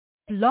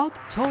Blog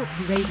Talk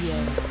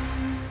Radio.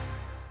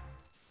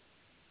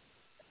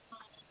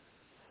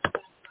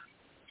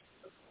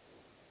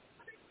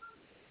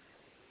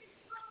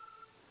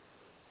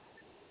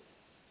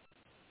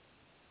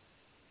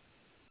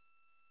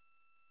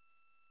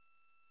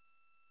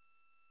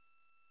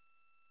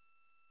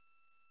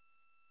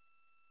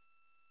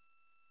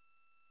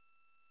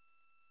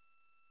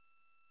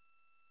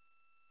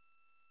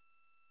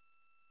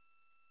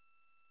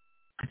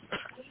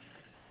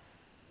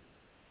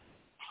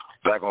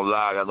 Back on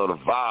live, I know the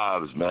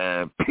vibes,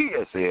 man.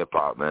 PSA Hip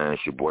Hop, man.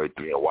 It's your boy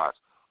 3 and Watts.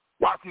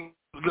 Watson,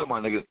 what's good,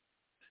 my nigga?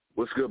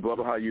 What's good,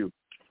 brother? How you?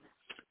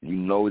 You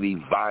know these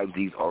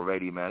vibes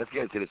already, man. Let's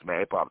get into this,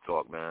 man. Hip Hop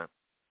talk, man.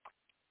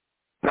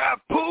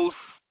 Papoose,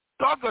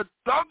 Thugger,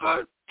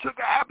 Chugga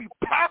Happy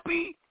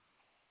Pappy.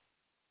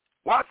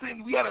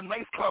 Watson, we had a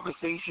nice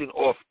conversation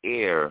off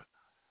air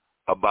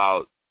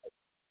about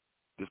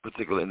this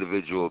particular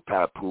individual,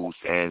 Papoose,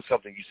 and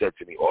something you said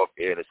to me off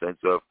air in the sense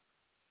of,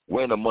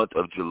 we're in the month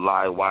of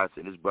July,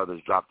 Watson. His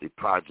brothers dropped a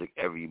project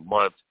every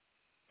month,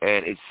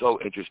 and it's so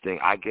interesting.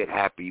 I get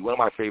happy. One of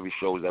my favorite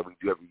shows that we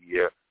do every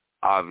year,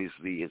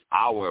 obviously, is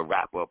our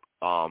wrap-up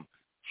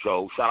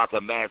show. Shout out to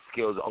Mad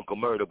Skills and Uncle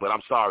Murder, but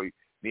I'm sorry.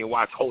 Me and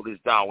Watts hold this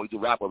down. We do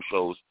wrap-up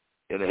shows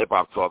in the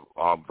hip-hop talk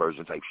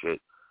version type shit.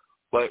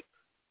 But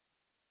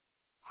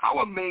how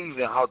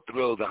amazing, how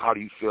thrilled, and how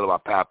do you feel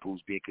about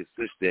Papoose being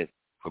consistent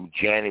from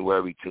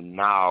January to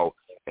now?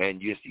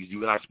 And you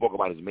and I spoke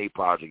about his May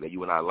project that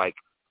you and I like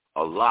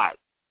a lot.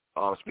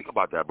 Speak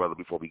about that, brother,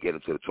 before we get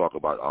into the talk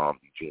about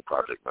the June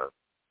project, man.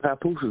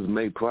 Papooses'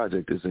 May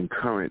project is in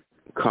current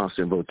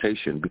constant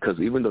rotation because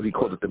even though he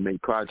called it the May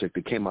project,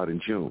 it came out in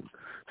June.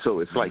 So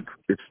it's like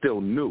it's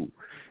still new.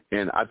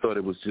 And I thought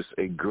it was just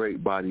a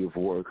great body of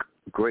work,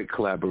 great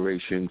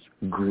collaborations,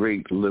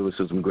 great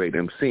lyricism, great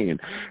emceeing.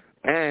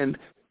 And,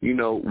 you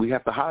know, we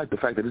have to highlight the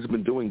fact that he's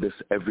been doing this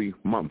every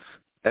month,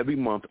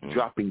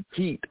 dropping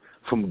heat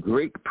from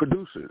great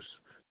producers.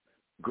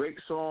 Great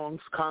songs,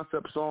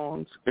 concept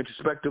songs,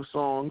 introspective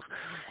songs,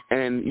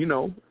 and, you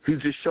know, he's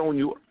just showing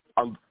you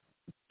a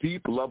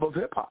deep love of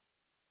hip-hop.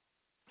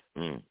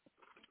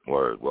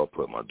 Word, well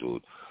put, my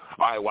dude.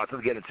 All right, Watson,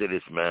 let's get into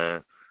this,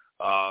 man.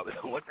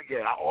 Once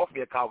again, our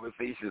off-air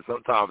conversations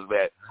sometimes,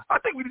 man, I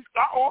think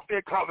our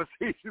off-air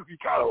conversations be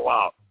kind of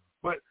wild.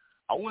 But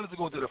I wanted to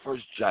go to the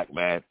first track,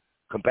 man,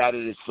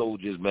 Competitive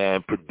Soldiers,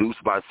 man,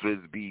 produced by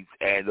Swizz Beatz.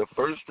 And the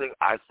first thing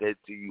I said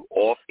to you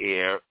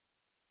off-air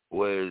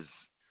was,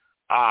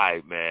 all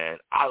right, man,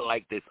 I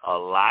like this a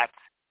lot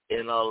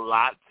in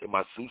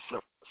my Sue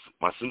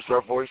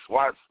Surf voice.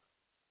 Watch.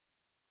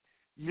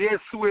 Yeah,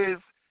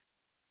 Swizz,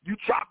 you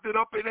chopped it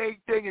up and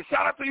everything, and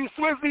shout out to you,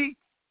 Swizzy.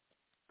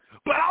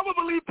 But I would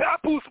believe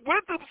Papoose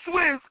went to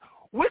Swizz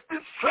with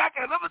this track,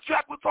 and another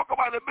track we'll talk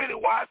about in a minute,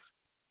 Watch.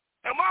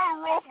 Am I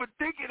wrong for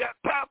thinking that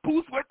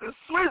Papoose went to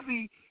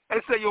Swizzy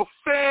and said, yo,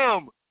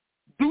 fam,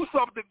 do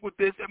something with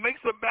this and make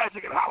some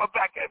magic and holler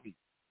back at me?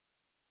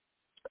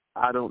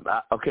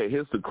 Okay,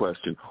 here's the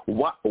question.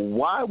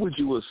 Why would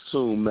you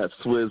assume that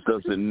Swizz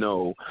doesn't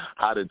know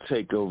how to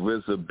take a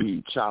RZA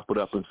beat, chop it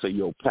up, and say,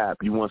 yo, Pap,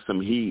 you want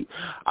some heat?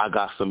 I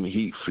got some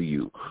heat for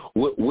you.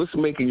 What's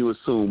making you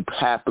assume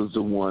Pap is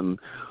the one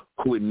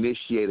who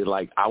initiated,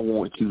 like, I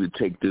want you to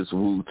take this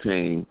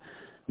Wu-Tang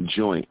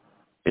joint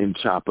and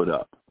chop it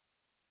up?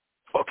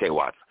 Okay,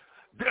 Watts.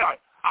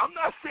 I'm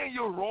not saying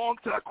you're wrong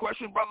to that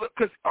question, brother,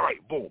 because, all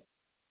right, boom.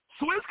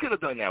 Swizz could have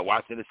done that,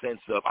 Watts, in the sense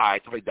of, all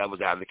right, to play devil's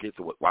advocate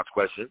to Watts'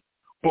 question.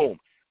 Boom.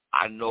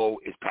 I know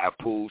it's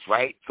Papoose,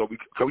 right? So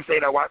can we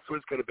say that Watts?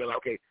 Swizz could have been like,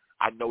 okay,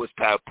 I know it's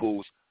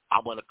Papoose.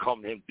 I'm going to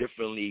come to him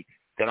differently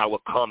than I would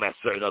come at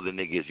certain other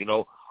niggas, you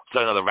know,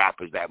 certain other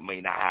rappers that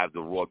may not have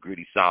the raw,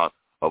 gritty sound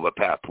of a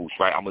Papoose,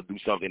 right? I'm going to do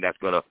something that's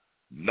going to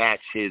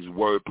match his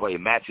wordplay,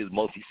 match his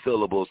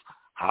multi-syllables.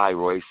 Hi,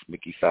 Royce,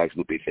 Mickey Fax,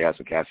 Lupe Fiasco,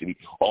 and Cassidy,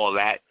 all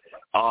that.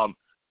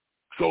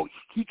 So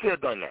he could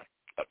have done that.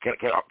 Can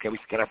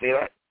I say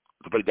that?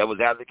 To play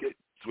devil's advocate,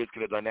 Swizz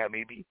could have done that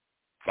maybe.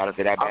 Can I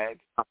say that bad?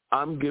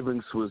 I'm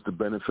giving Swizz the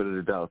benefit of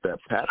the doubt that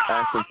Pat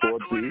asking for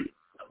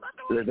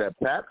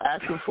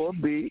a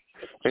beat,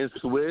 and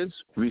Swizz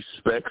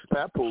respects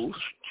Papoose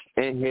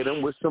and hit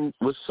him with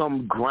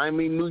some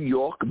grimy New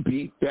York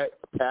beat that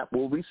Pat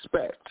will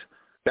respect.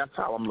 That's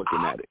how I'm looking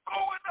at it. I'm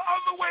going the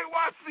other way,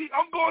 Watsi.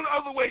 I'm going the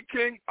other way,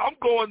 King. I'm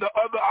going the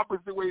other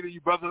opposite way to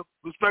you, brother.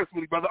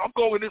 Respectfully, brother. I'm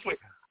going this way.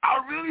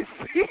 I really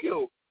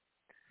feel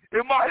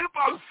in my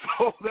hip-hop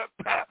soul that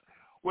Pat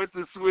went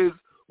to Swizz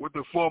with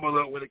the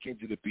formula when it came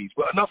to the beats.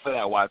 But enough of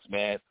that, Watts,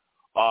 man.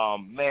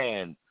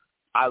 Man,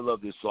 I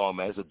love this song,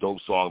 man. It's a dope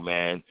song,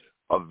 man.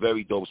 A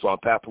very dope song.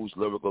 Papoose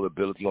lyrical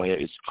ability on here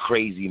is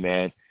crazy,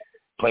 man.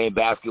 Playing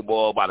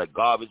basketball by the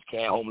garbage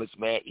can, homeless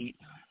man,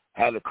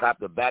 had to clap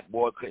the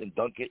backboard, couldn't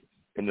dunk it.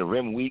 In the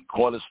rim week,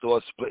 corner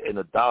store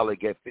splitting $1,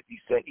 get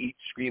 50 cents each,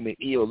 screaming,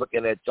 ew,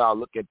 looking at y'all,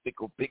 looking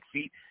pickle, big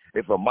feet.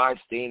 If a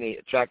mind stain ain't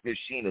attractive,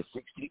 she in a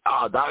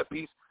 $60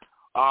 piece.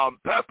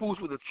 Papoose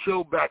with a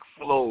chill back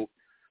flow,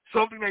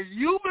 something that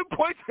you've been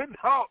pointing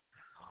out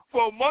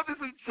for months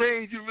and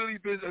change. You've really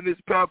been in this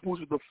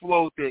Papoose with the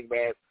flow thing,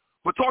 man.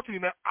 But talk to me,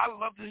 man. I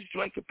love this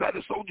joint,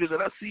 Competitive Soldiers,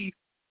 and I see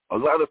a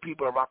lot of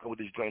people are rocking with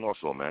this joint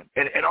also, man.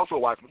 And also,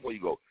 watch, before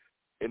you go,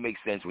 it makes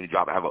sense when you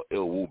have a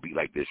ill woo beat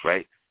like this,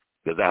 right?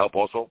 Does that help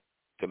also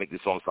to make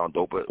this song sound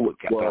doper?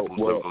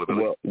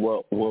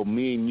 Well,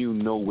 me and you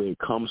know where it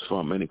comes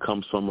from, and it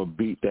comes from a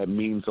beat that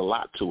means a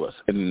lot to us,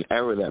 in an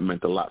era that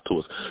meant a lot to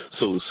us.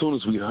 So as soon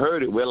as we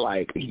heard it, we're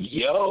like,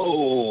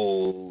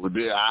 yo,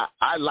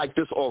 I like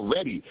this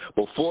already.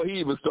 Before he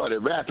even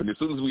started rapping, as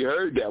soon as we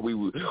heard that, we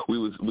was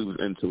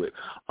into it.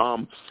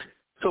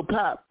 So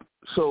Pap,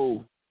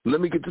 let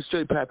me get this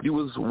straight, Pap. You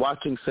was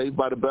watching Saved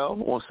by the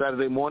Bell on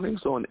Saturday mornings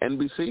on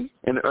NBC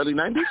in the early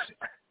 90s?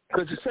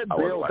 Because you said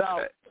bailed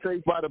out,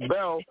 Saved by the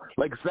Bell,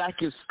 like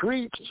Zach is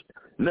Screech.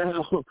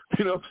 Now,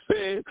 you know what I'm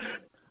saying?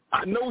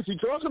 I know what you're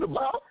talking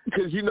about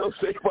because you know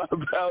Saved by the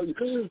Bell.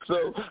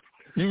 So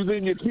you was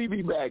in your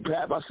TV bag,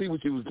 Pap. I see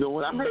what you was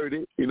doing. I heard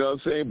it. You know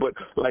what I'm saying? But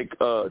like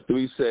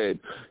Three said,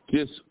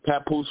 just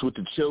Papoose with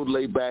the chilled,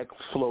 laid-back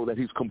flow that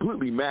he's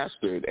completely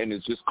mastered and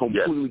is just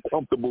completely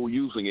comfortable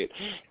using it.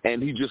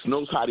 And he just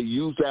knows how to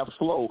use that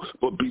flow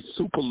but be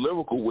super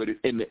lyrical with it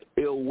in the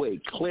ill way.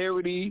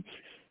 Clarity,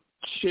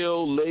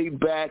 chill, laid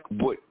back,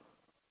 but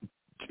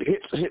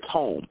hits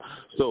home.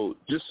 So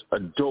just a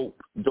dope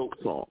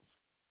song.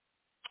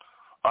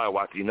 All right,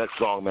 watch the next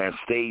song, man.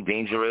 Stay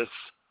Dangerous,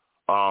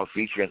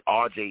 featuring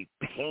R.J.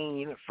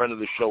 Payne, friend of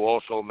the show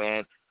also,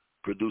 man.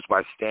 Produced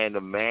by Stan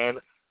the Man.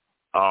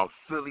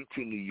 Philly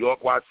to New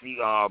York, Watsy.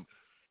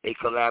 A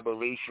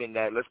collaboration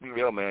that, let's be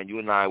real, man, you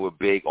and I were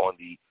big on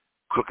the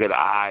Crooked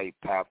Eye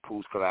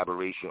Papoose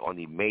collaboration on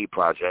the May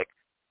project.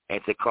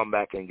 And to come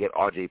back and get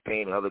R.J.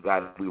 Payne, another guy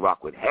that we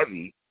rock with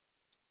heavy,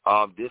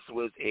 this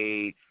was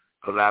a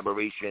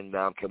collaboration,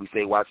 can we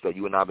say, Watch, that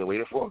you and I have been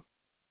waiting for?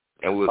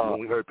 And when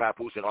we heard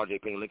Papoose and R.J.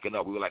 Payne linking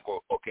up, we were like, oh,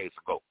 okay, let's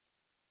go.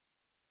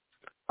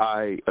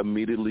 I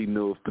immediately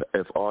knew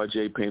if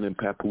R.J. Payne and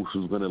Papoose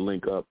was going to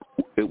link up,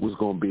 it was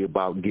going to be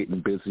about getting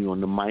busy on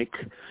the mic.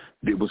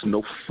 There was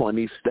no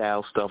funny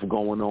style stuff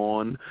going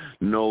on.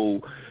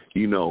 No,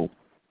 you know,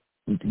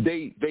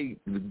 they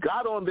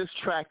got on this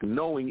track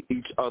knowing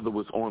each other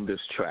was on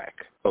this track,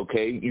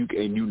 okay?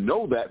 You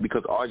know that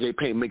because R.J.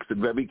 Payne makes it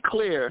very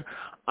clear,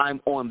 I'm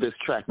on this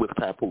track with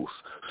Papoose.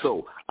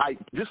 So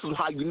this is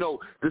how you know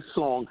this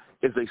song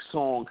is a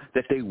song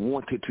that they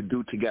wanted to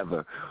do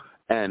together.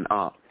 And,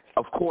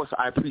 of course,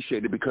 I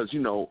appreciate it because, you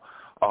know,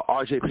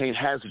 R.J. Payne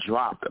has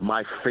dropped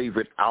my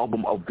favorite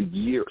album of the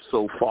year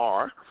so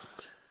far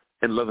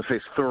in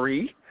Leatherface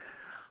 3.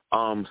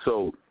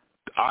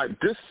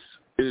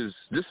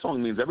 This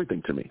song means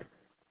everything to me.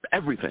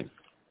 Everything.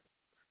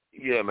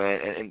 Yeah, man.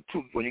 And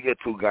when you get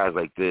two guys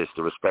like this,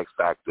 the respect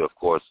factor, of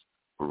course,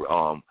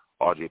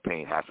 R.J.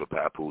 Payne has for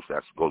Papoose.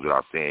 That goes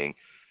without saying.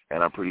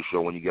 And I'm pretty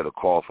sure when you get a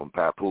call from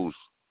Papoose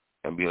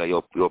and be like,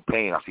 yo,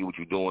 Payne, I see what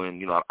you're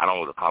doing. You know, I don't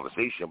know the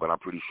conversation, but I'm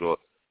pretty sure,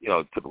 you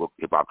know, typical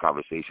hip-hop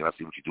conversation. I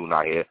see what you're doing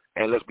out here.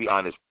 And let's be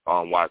honest,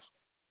 Watts,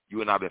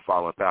 you and I have been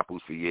following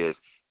Papoose for years.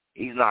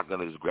 He's not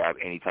going to just grab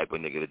any type of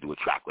nigga to do a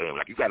track with him.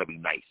 Like, you got to be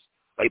nice.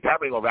 Like,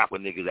 Pap ain't going to rap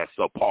with niggas that's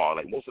subpar.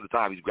 Like, most of the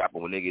time he's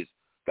rapping with niggas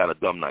that are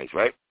dumb nice,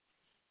 right?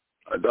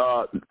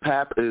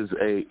 Pap is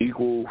a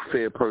equal,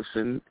 fair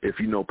person. If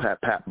you know Pap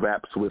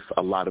raps with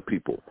a lot of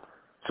people.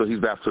 So he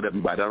raps with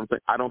everybody.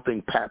 I don't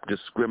think Pap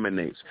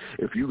discriminates.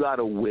 If you got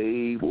a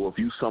wave or if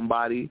you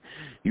somebody,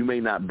 you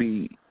may not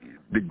be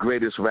the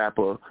greatest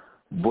rapper,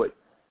 but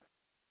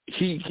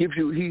he gives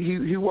you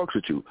he works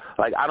with you.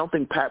 Like, I don't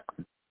think Pap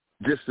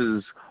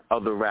disses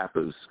other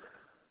rappers.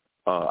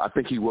 I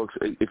think he works,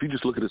 if you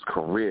just look at his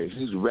career,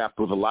 he's rapped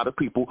with a lot of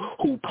people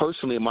who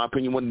personally, in my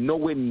opinion, were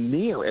nowhere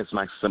near as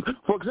nice as him.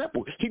 For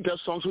example, he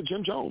does songs with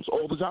Jim Jones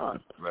all the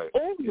time. Right.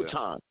 All the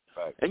time.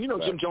 Right. And, you know,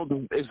 Jim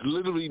Jones is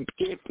literally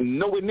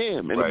nowhere near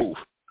him in the booth.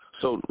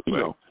 So, you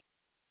know.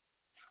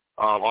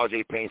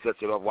 R.J. Payne sets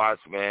it up,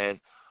 Watts, man.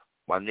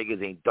 My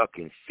niggas ain't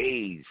ducking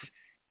phase.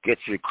 Get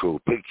your crew.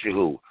 Picture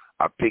who.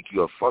 I pick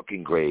your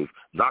fucking grave,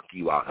 knock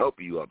you out,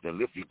 help you up, then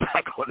lift you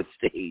back on the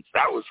stage.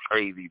 That was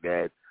crazy,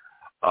 man.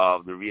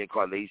 The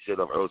reincarnation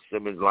of Earl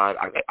Simmons line.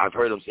 I've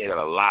heard him say that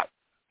a lot.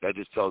 That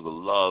just tells the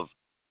love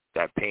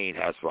that Payne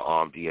has for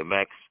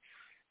DMX.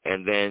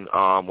 And then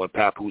when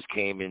Papoose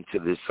came into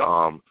this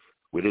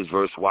with his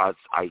verse, Watts,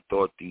 I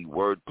thought the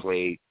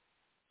wordplay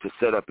to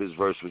set up his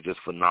verse was just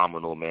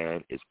phenomenal,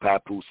 man. It's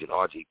Papoose and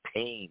R.J.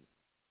 Payne.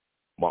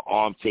 My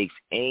arm takes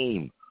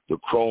aim. The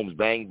chromes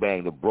bang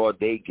bang. The broad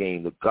day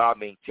game. The God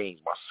maintains.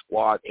 My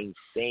squad ain't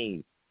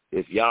sane.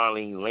 If y'all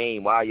ain't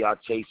lame, why y'all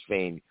chase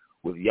fame?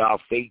 With y'all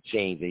fake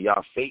chains and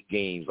y'all fake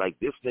games. Like,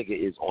 this nigga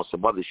is on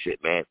some other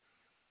shit, man.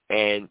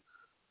 And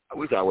I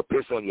wish I would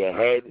piss on your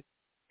head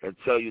and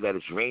tell you that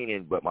it's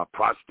raining, but my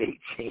prostate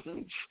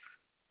changed.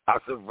 I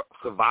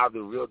survived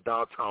the real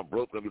downtown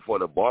Brooklyn before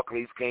the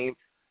Barclays came.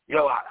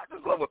 Yo, I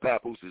just love what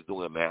Papoose is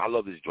doing, man. I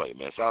love this joint,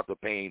 man. Shout out to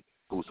Payne,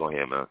 Poose on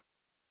here, man.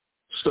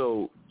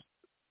 So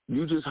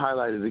you just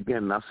highlighted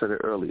again, and I said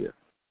it earlier.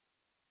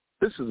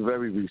 This is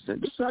very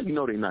recent. This is how you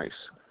know they're nice.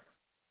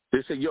 They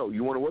say, yo,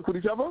 you want to work with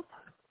each other?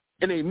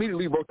 And they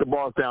immediately wrote the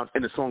bars down,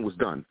 and the song was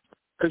done.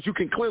 because you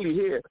can clearly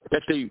hear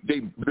that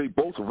they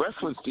both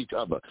referenced each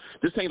other.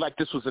 This ain't like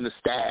this was in the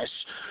stash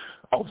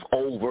of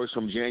old verse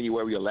from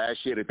January of last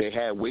year that they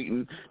had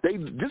waiting.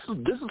 This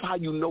is how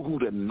you know who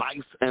the nice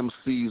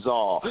MCs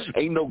are.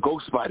 Ain't no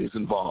ghost spiders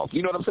involved.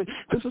 You know what I'm saying?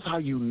 This is how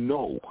you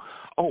know.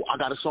 Oh, I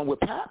got a song with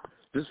Pap.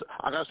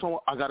 I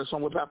got a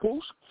song with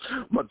papoose.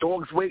 My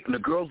dog's waiting, the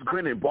girl's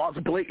grinning, bars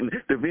blatant,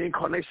 the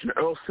reincarnation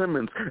of Earl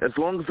Simmons. As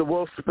long as the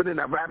world's spinning,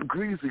 I rap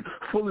greasy,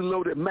 fully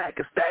loaded Mac.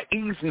 It's that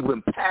easy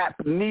when Pap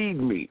need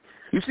me.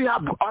 You see how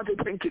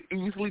RJ Payne could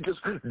easily just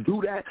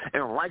do that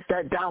and write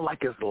that down like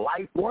it's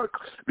light work?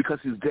 Because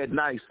he's dead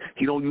nice.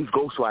 He don't use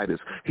ghostwriters.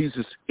 He's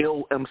just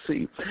ill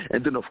MC.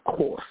 And then, of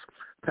course,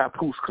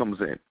 Papoose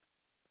comes in.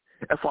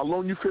 If I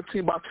loan you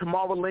 15 by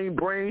Tomorrow Lane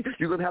Brain,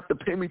 you're going to have to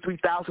pay me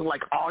 3,000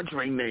 like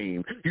Andre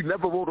name. You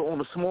never rode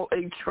on a small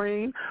A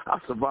train? I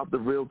survived the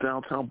real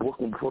downtown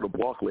Brooklyn before the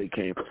Barclay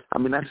came. I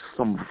mean, that's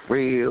some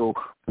real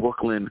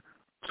Brooklyn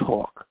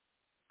talk,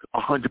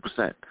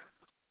 100%.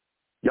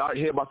 Y'all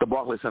hear about the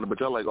Barclay Center,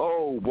 but y'all like,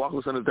 oh,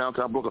 Barclay Center's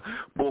downtown Brooklyn.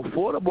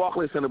 Before the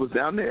Barclay Center was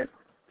down there,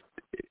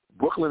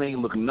 Brooklyn ain't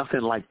look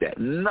nothing like that.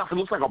 Nothing.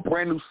 It looks like a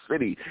brand new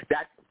city,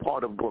 that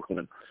part of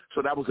Brooklyn.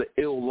 So that was an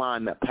ill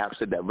line that Pap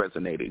said that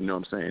resonated. You know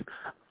what I'm saying?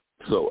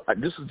 So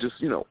this is just,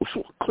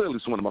 clearly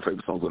it's one of my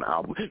favorite songs on the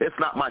album. It's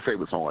not my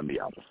favorite song on the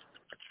album.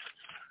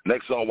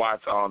 Next song,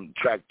 watch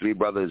track 3,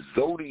 brother,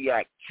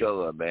 Zodiac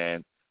Killer,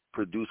 man.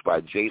 Produced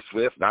by Jay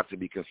Swift, not to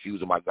be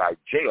confused with my guy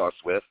J.R.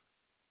 Swift.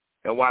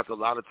 And watch, a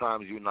lot of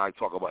times you and I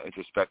talk about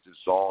introspective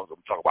songs, we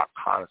talk about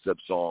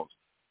concept songs,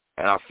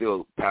 and I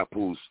feel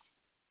Papoose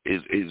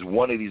is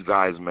one of these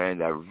guys, man,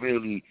 that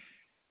really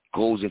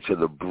goes into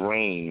the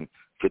brain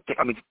to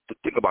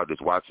think about this.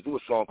 Watch, to do a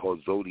song called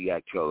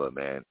Zodiac Killer,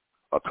 man,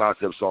 a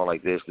concept song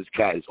like this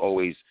cat is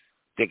always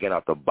thinking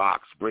out the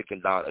box,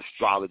 breaking down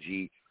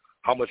astrology,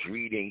 how much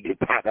reading did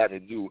Pat had to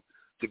do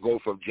to go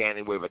from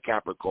January of a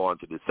Capricorn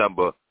to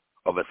December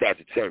of a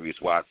Sagittarius,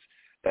 watch.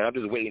 And I'm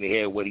just waiting to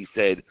hear what he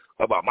said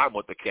about my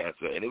month of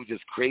Cancer. And it was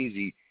just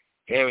crazy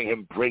hearing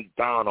him break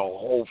down a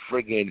whole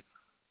friggin'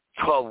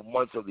 12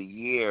 months of the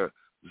year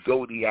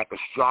Zodiac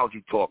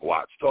astrology talk.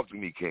 Watch. Talk to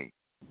me, King.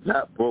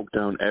 Pap broke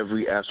down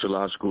every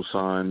astrological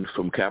sign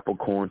from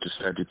Capricorn to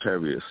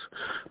Sagittarius.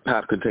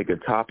 Pap can take a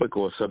topic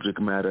or a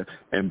subject matter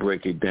and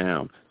break it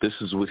down. This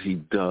is what he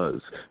does.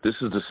 This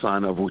is the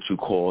sign of what you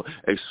call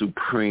a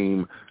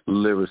supreme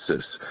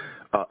lyricist.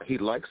 He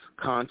likes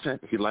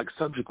content. He likes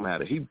subject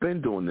matter. He's been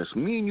doing this.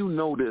 Me and you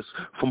know this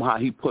from how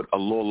he put a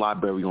law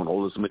library on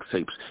all his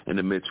mixtapes in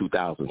the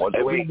mid-2000s.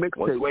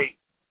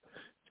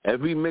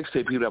 Every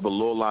mixtape, he'd have a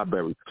law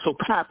library. So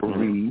Pap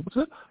reads,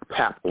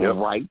 Pap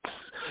writes.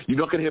 You're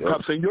not going to hear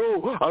Pap saying,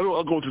 yo, I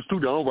go to the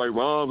studio, I don't write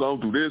rhymes, I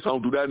don't do this, I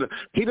don't do that.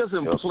 He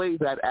doesn't play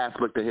that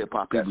aspect of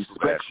hip-hop. He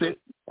respects it,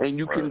 and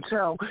you can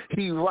tell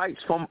he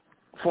writes from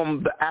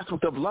the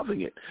aspect of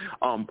loving it.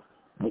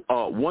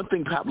 One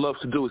thing Pap loves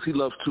to do is he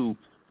loves to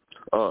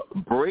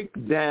break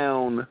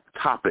down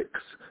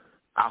topics,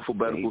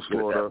 alphabetical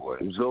slaughter,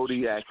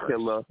 Zodiac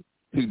Killer.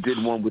 He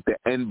did one with the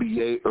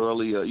NBA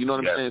earlier. You know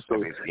what I'm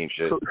saying?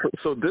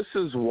 So this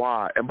is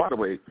why. And by the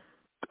way,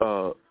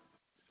 Chilla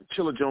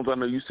Jones, I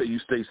know you say you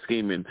stay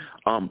scheming.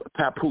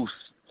 Papoose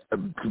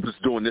was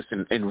doing this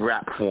in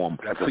rap form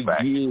for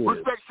years.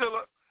 Respect,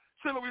 Chilla.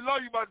 Chilla, we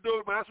love you, my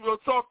dude, man. That's real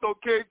talk, though,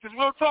 kid. Just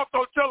real talk,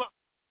 though, Chilla.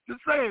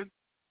 Just saying.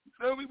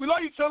 We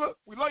love you, Chilla.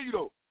 We love you,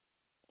 though.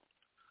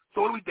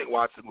 So what do we think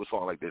watching a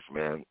song like this,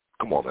 man?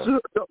 Come on, man.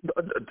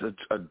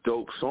 A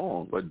dope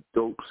song. A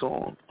dope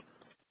song.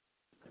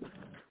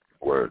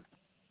 Word.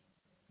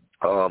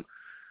 And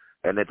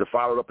then to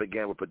follow it up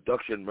again with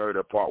Production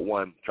Murder Part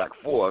 1, Track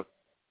 4,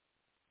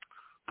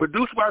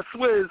 produced by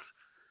Swizz.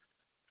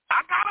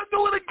 I gotta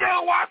do it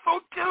again. Why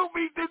so kill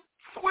me? Did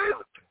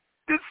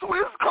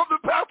Swizz come to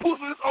Papoose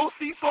with this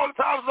OC song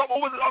times up,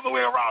 or was it the other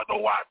way around? Though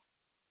what?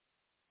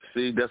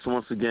 See, that's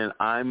once again.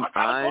 I'm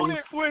saying.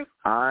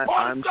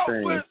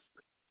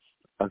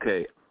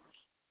 Okay.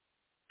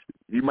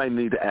 You might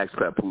need to ask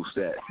Papoose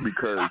that,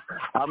 because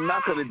I'm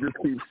not going to just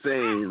keep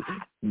saying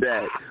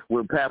that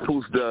when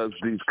Papoose does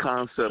these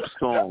concept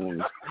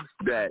songs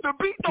that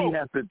he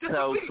has to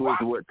tell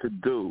Swizz what to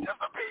do.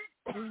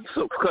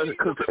 So, because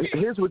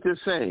here's what you're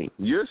saying.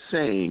 You're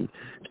saying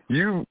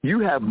you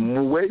have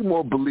way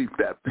more belief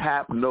that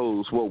Pap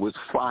knows what was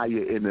fire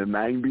in the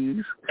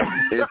 90s,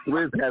 and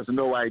Swizz has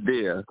no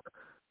idea.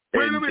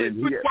 Wait a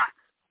minute.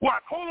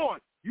 What? Hold on.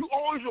 You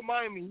always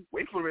remind me.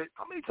 Wait for it.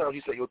 How many times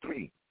you say you're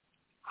 3?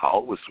 How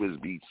old was Swizz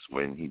Beatz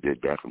when he did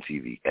that from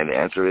TV? And the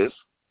answer is?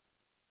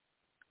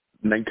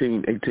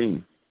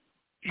 1918.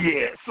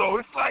 Yeah, so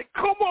it's like,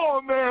 come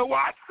on, man.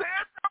 Watch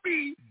that. I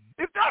mean,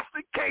 if that's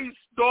the case,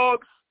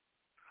 dogs,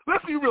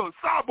 let's be real.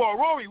 Sidebar,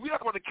 Rory, we're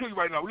not going to kill you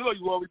right now. We love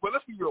you, Rory, but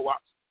let's be real.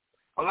 Watch.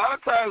 A lot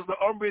of times the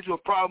umbrage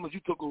of problems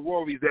you took with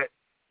Rory is that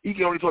he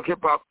can only talk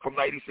hip-hop from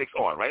 96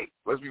 on, right?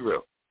 Let's be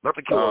real. Not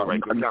to kill all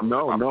right.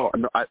 No.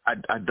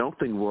 I don't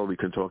think Rory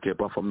can talk yet,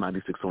 but from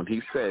 96 on.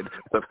 He said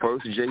the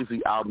first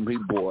Jay-Z album he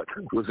bought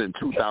was in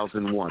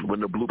 2001 when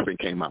the Blueprint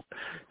came out.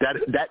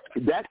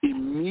 That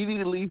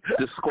immediately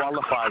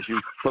disqualifies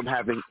you from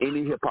having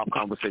any hip-hop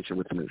conversation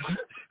with me.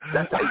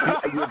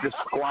 You're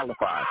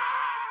disqualified.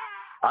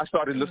 I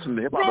started listening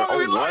to hip-hop at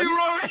 01. Rory,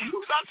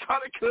 you not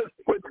trying to kill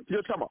me.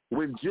 You're talking about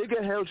when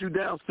Jigga held you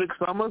down 6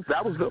 summers,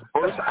 that was the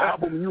first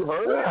album you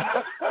heard?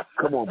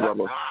 Come on,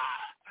 brother.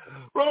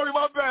 Rory,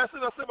 my bad.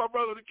 I said my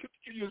brother to keep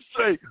you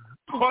straight.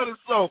 Part of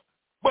so.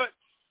 But,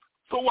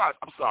 so what?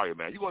 I'm sorry,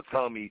 man. You going to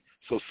tell me,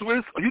 so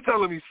Swizz, are you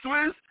telling me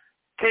Swizz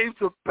came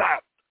to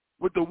Pap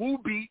with the Woo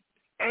beat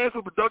and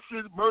for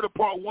production, Murder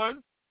Part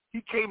 1?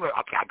 He came like,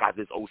 okay, I got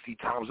this OC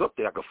Times up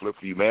there I can flip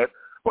for you, man.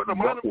 But the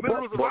minerals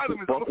and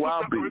vitamins, Buck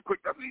Wild beat. Real quick.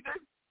 That's what he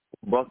did?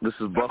 This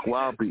is Buck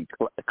Wild beat.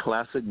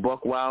 Classic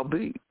Buck Wild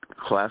beat.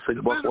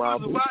 Classic Buck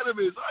Wild beat.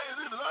 Vitamins.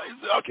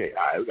 Okay,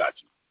 all right, we got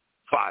you.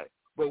 Fine.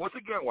 But once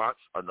again, watch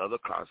another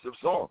concept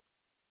song.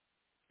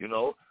 You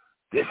know,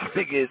 this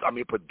thing is,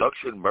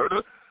 production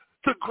murder.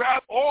 To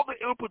grab all the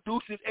ill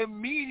producers and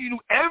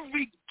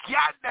every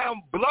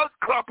goddamn blood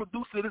clot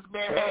producer this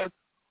man has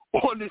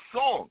on this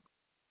song.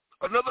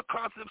 Another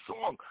concept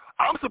song.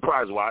 I'm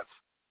surprised, Watts.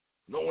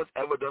 No one's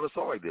ever done a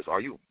song like this.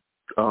 Are you?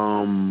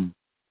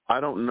 I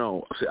don't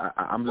know. See,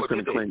 I'm just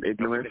going to claim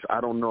ignorance.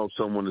 I don't know if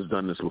someone has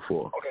done this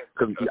before.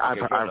 Because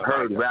I've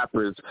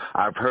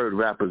heard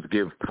rappers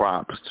give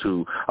props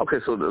to. Okay,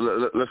 so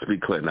let's be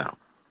clear now.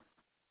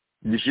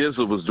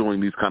 Jizza was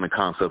doing these kind of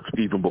concepts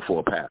even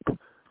before Pap.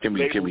 Can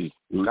we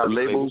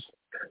labels?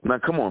 Now,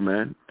 come on,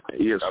 man.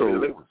 Yeah,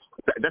 so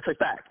that's a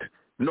fact.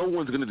 No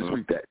one's going to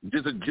dispute that.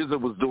 Jizza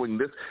was doing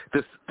this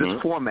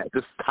format,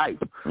 this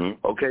type.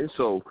 Okay,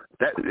 so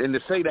that, and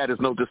to say that is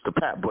no diss to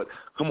Pap, but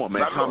come on,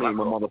 man, Tommy ain't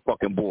my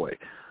motherfucking boy.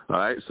 All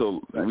right,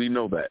 so we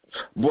know that.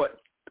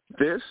 But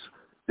this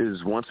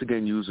is once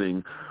again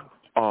using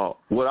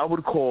what I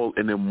would call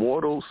an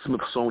immortal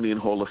Smithsonian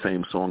Hall of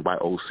Fame song by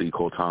OC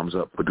called "Time's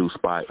Up,"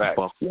 produced by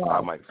Buck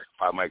Wild.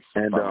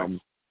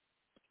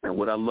 And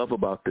what I love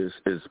about this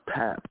is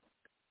Pap.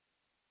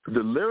 The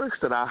lyrics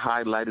that I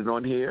highlighted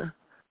on here,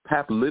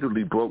 Pap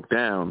literally broke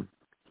down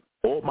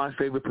all my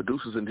favorite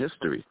producers in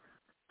history.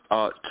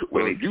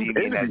 When they see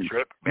me in that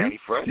trip, Manny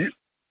Fresh?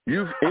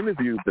 You've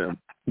interviewed them.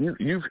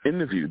 You've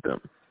interviewed them.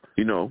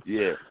 You know.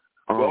 Yeah.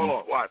 Hold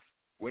on, watch.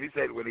 When he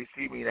said when they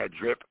see me in that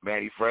drip,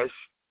 Manny Fresh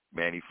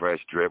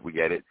drip, we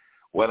get it.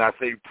 When I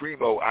say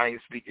primo, I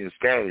ain't speaking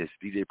Spanish.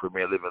 DJ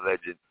Premier Living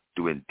Legend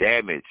doing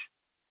damage.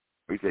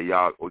 We say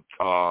y'all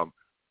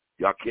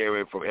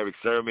carrying from Eric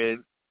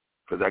Sermon.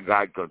 Because that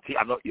guy,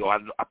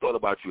 I thought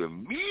about you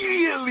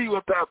immediately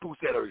when Papoose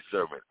said Eric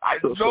Sermon. I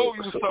know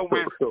you were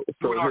somewhere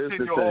doing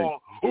Arsenio Hall.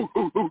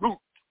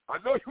 I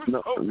know you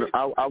were somewhere.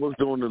 I was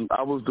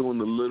doing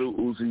the little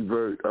Uzi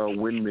Vert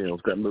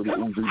windmills that little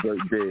Uzi Vert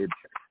did,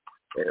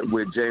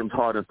 where James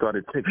Harden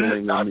started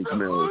tickling on these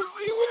mills.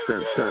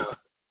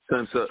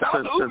 Since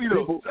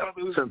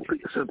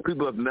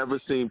people have never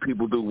seen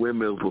people do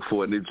windmills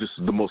before, and it's just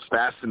the most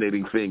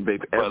fascinating thing they've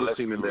ever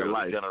seen in their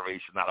life.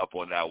 Generation not up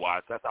on that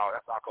watch. That's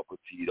our cup of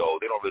tea, though.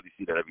 They don't really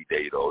see that every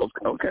day, though.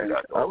 Okay,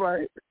 all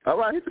right.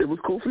 It was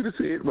cool for you to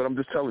see it, but I'm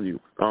just telling you.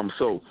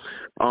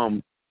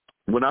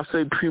 When I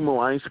say primo,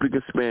 I ain't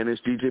speaking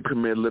Spanish. DJ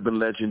Premier, living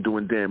legend,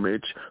 doing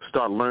damage.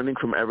 Start learning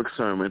from Eric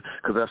Sermon,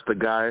 because that's the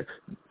guy.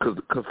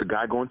 Because the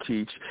guy gonna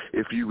teach.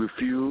 If you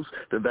refuse,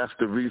 then that's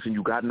the reason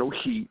you got no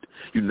heat.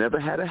 You never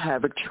had a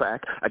Havoc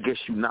track. I guess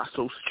you not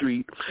so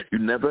street. You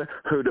never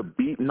heard a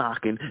beat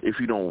knocking if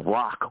you don't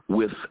rock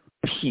with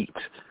Pete.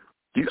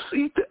 Do you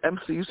see the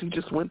MCs he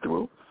just went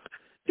through?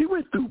 He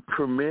went through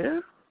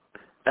Premier,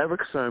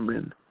 Eric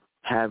Sermon,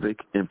 Havoc,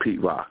 and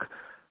Pete Rock.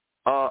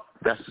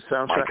 That's the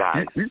soundtrack.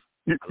 My guys.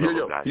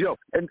 Yo,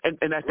 and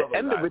at the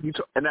end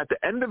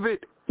of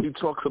it, he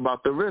talks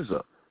about the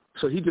RZA.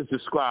 So he just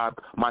described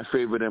my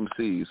favorite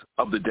MCs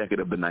of the decade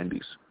of the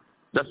 90s.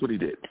 That's what he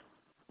did,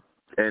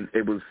 and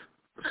it was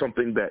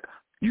something that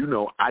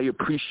I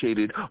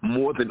appreciated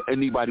more than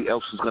anybody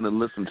else who's going to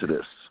listen to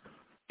this.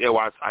 Yeah,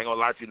 Watts, I ain't gonna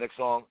lie to you. Next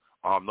song,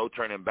 No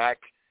Turning Back,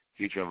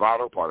 featuring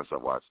Vado. Part of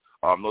stuff, Watts.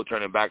 No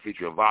Turning Back,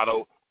 featuring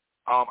Vado.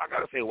 I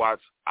gotta say,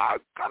 Watts, I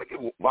gotta give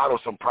Vado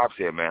some props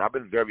here, man. I've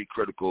been very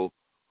critical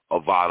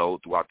of Vado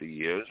throughout the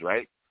years,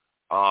 right?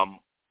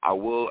 I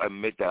will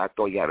admit that I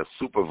thought he had a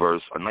super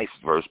verse, a nice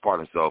verse,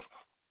 pardon himself,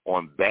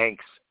 on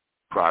Banks'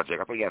 project.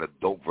 I thought he had a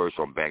dope verse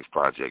on Banks'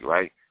 project,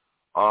 right?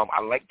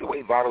 I like the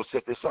way Vado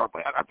set this up.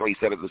 I thought he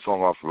set the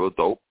song off real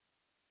dope.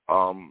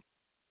 Vado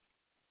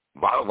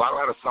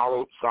had a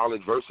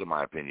solid verse in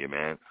my opinion,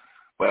 man.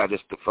 But I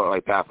just felt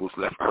like Papoose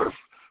left Earth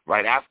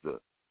right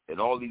after. And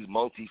all these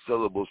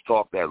multi-syllables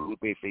talk that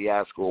Lupe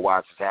Fiasco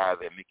watches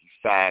have, and Mickey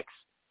Fax,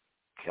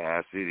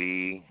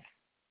 Cassidy,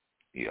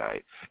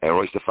 and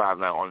Royce the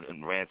 5'9"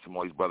 and Ransom,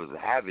 all these brothers are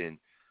having.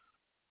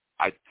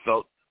 I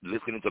felt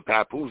listening to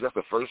Papoose, that's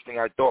the first thing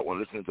I thought when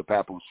listening to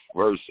Papoose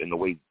verse and the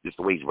way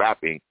he's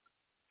rapping,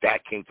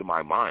 that came to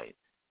my mind.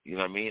 You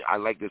know what I mean? I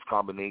like this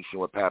combination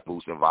with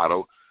Papoose and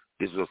Vado.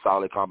 This is a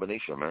solid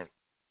combination, man.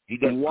 He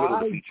does good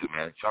on the feature,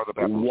 man. Shout out to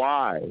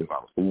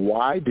Papoose.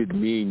 Why did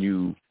me and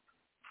you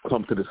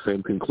come to the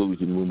same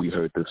conclusion when we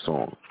heard this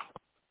song?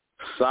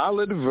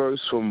 Solid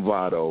verse from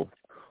Vado,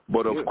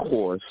 but of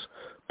course,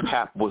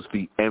 Pap was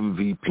the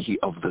MVP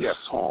of the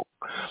song.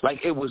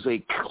 Like, it was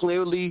a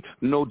clearly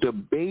no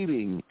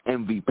debating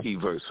MVP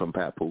verse from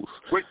Papoose.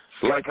 Wait,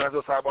 can I do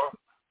a sidebar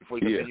before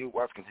you continue?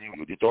 Continue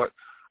with your thought.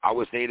 I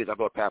would say this. I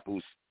thought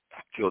Papoose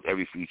killed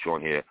every feature on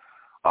here.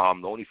 The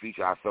only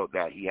feature I felt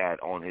that he had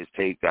on his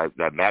tape that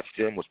matched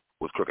him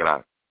was Crooked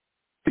Eye.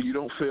 You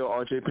don't feel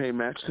R.J. Payne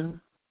matched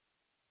him?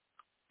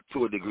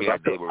 To a degree, I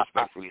did, but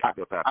respectfully, I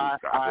feel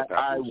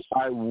Papoose.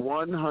 I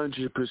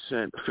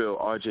 100% feel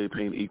R.J.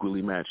 Payne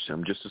equally matched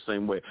him, just the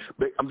same way.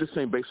 I'm just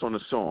saying based on the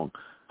song,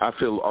 I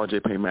feel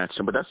R.J. Payne matched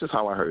him, but that's just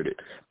how I heard it.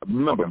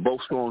 Remember,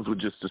 both songs were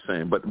just the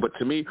same. But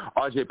to me,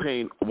 R.J.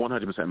 Payne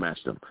 100%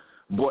 matched him.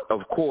 But,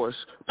 of course,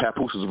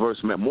 Papoose's verse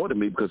meant more to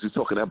me because he's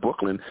talking that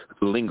Brooklyn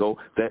lingo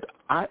that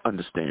I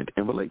understand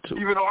and relate to.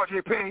 Even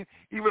R.J. Payne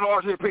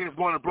is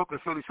born in Brooklyn,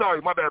 Philly. Sorry,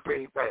 my bad,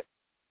 Payne.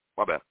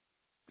 My bad.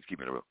 Just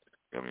keeping it real.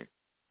 You know what I mean?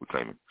 We're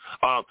claiming.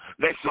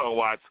 Next song,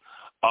 Watts.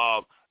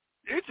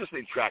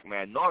 Interesting track,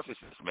 man.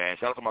 Narcissist, man.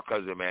 Shout out to my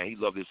cousin, man. He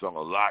loved this song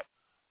a lot.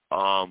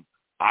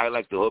 I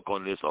like the hook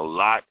on this a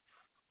lot.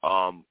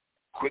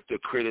 Quick to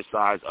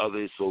criticize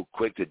others, so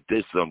quick to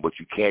diss them, but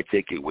you can't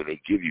take it when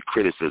they give you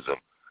criticism.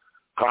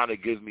 Kind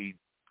of gives me,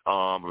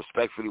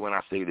 respectfully when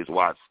I say this,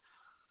 Watts,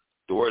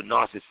 the word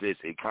narcissist,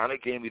 it kind of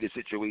gave me the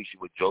situation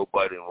with Joe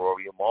Budden and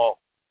Rory and Mal.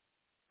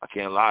 I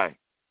can't lie.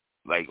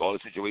 Like, all the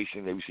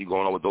situations that we see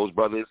going on with those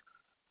brothers,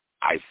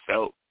 I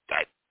felt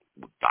that,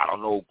 I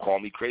don't know, call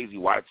me crazy,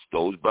 Watts,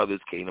 those brothers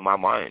came to my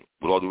mind,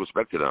 with all due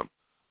respect to them.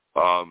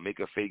 Make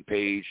a fake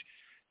page,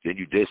 then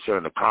you diss her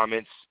in the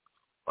comments.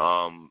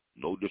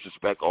 No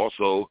disrespect.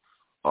 Also,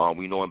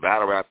 we know in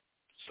battle rap,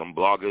 some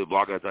blogger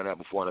has done that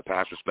before in the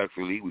past,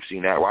 respectfully. We've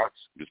seen that, Watts.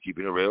 Just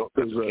keeping it real.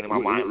 That's came to my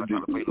mind. I'm not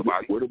trying to play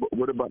nobody.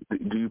 What about,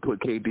 do you put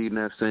KD in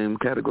that same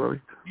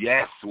category?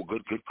 Yes. Well,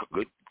 good.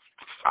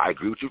 I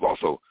agree with you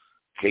also.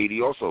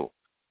 KD also.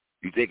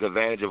 You take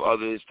advantage of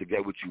others to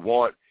get what you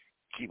want.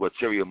 Keep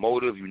ulterior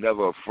motive. You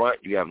never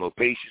affront. You have no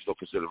patience, no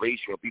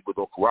consideration. When people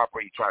don't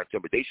cooperate, you try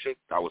intimidation.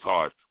 That was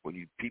hard.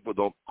 When people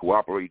don't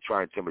cooperate, you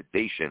try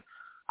intimidation.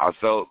 I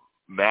felt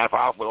Math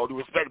off with all due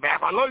respect.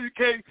 Math, I love you,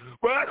 King,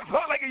 but I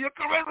felt like in your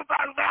career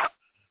sometimes, Math,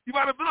 you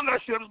might have been on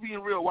that shit. I'm just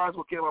being real. Why is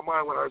what came to my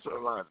mind when I heard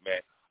certain lines,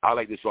 man? I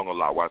like this song a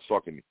lot. Watch,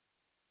 talk to me.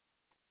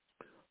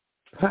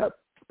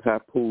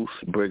 Papoose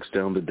breaks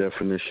down the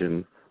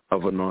definition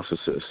of a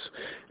narcissist,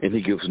 and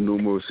he gives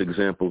numerous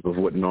examples of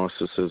what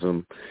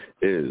narcissism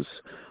is.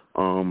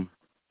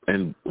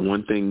 And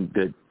one thing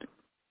that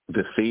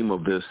the theme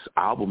of this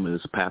album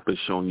is, Pap is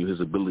showing you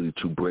his ability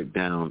to break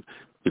down.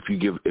 If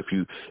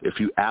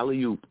you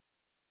alley-oop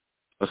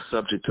a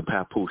subject to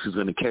Papoose, he's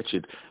going to catch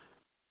it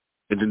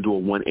and then do a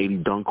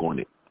 180 dunk on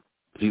it.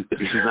 He's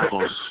not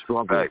going to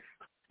struggle.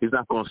 He's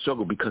not going to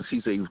struggle because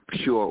he's a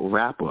pure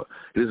rapper.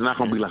 He's not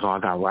going to be like, oh, I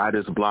got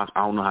writer's block.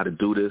 I don't know how to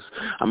do this.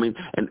 I mean,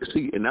 and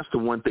that's the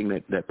one thing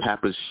that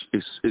Pap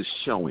is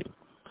showing.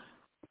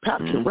 Pap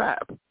can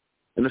rap.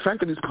 And the fact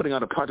that he's putting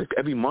out a project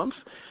every month,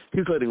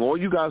 he's letting all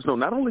you guys know,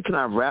 not only can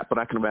I rap, but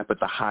I can rap at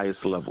the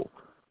highest level.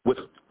 With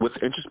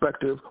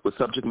introspective, with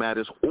subject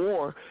matters,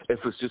 or if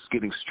it's just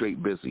getting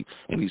straight busy,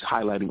 and he's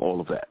highlighting all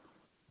of that.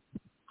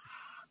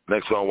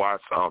 Next one,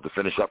 Watts, to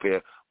finish up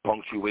here,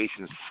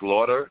 Punctuation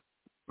Slaughter,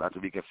 not to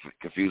be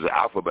confused with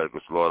Alphabetical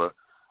Slaughter,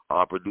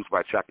 produced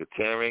by Tractor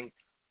Tearing.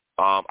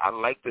 I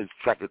like the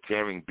Tractor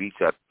Tearing beats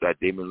that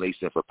they've been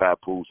lacing for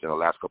Papoose in the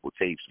last couple of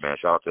tapes, man.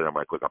 Shout out to them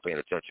right quick. I'm paying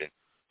attention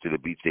to the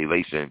beats they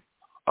lacing.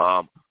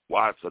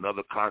 Watts,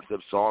 another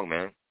concept song,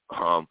 man.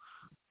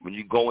 When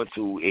you go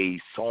into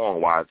a song,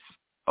 Watts,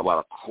 about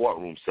a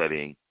courtroom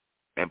setting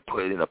and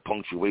put it in a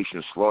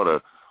punctuation slaughter,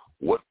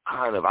 what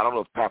kind of, I don't know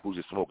if Papoose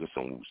is smoking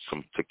some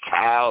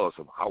Tecal or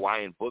some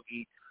Hawaiian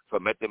boogie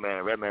from Method Man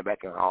and Redman back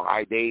in our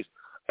high days.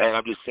 And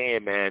I'm just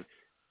saying, man,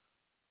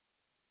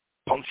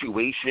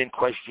 punctuation,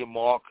 question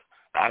mark,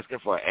 asking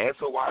for an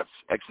answer, Watts,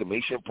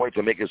 exclamation point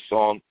to make a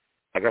song,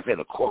 like I said, in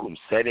a courtroom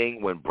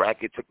setting when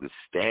Brackett took the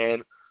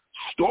stand.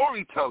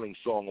 Storytelling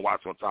song,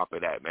 Watts, on top of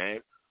that,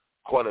 man.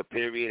 Quarter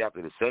period after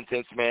the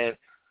sentence, man.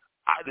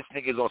 This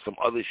nigga's on some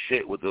other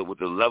shit with the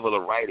level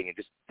of writing and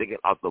just thinking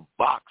out the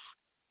box.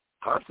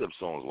 Concept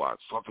songs,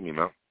 Watts. Talk to me,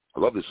 man.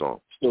 I love this song.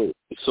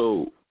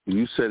 So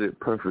you said it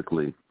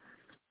perfectly.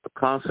 A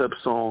concept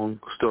song,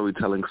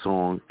 storytelling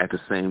song at the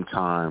same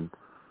time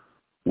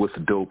with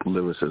dope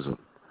lyricism.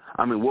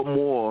 I mean, what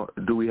more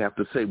do we have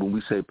to say when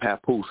we say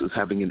Papoose is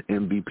having an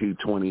MVP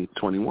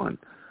 2021?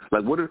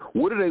 Like, what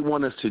do they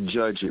want us to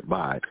judge it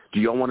by? Do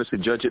y'all want us to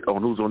judge it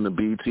on who's on the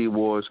BET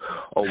Awards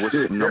or what's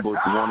the number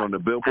one on the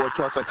Billboard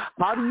charts? Like,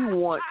 how do you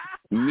want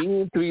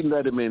me and Three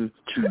Letterman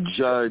to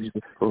judge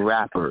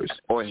rappers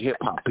or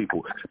hip-hop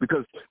people?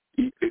 Because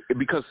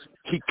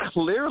he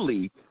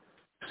clearly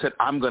said,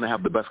 I'm going to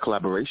have the best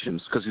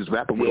collaborations because he's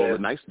rapping with all the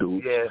nice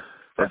dudes. Yeah.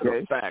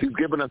 Okay, he's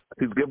given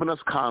us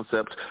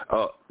concepts.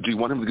 Do you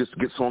want him to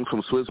get songs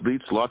from Swizz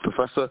Beatz, Large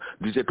Professor,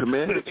 DJ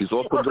Premier? He's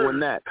also doing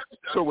that.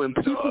 So when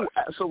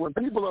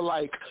people are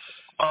like,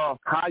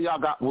 how y'all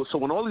got? So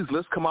when all these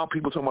lists come out,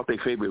 people talking about their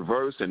favorite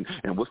verse and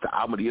what's the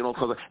album,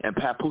 and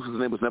Papoose's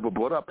name was never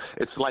brought up.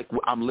 It's like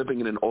I'm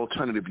living in an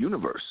alternative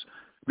universe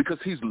because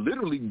he's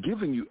literally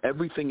giving you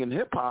everything in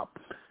hip hop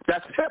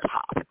that's hip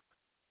hop.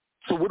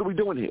 So what are we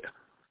doing here?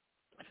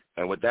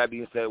 And with that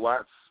being said,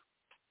 Watts,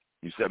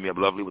 you set me up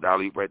lovely with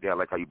Ali right there. I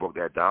like how you broke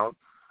that down.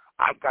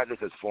 I got this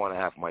as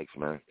 4.5 mics,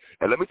 man.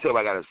 And let me tell you,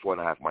 I got this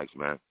 4.5 mics,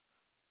 man.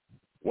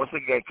 Once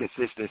again,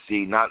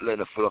 consistency, not letting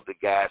the foot off the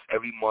gas.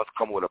 Every month,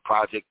 come with a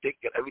project. I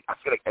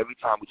feel like every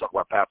time we talk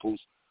about Papoose,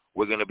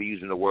 we're going to be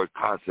using the word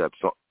concepts,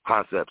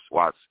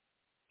 Watts,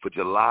 for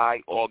July,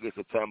 August,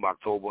 September,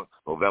 October,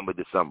 November,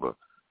 December.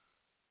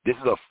 This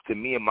is, to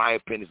me, in my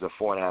opinion, is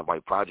a 4.5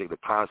 mic project. The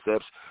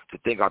concepts, to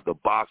think out the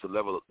box, the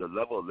level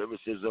of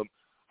lyricism.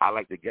 I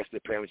like the guest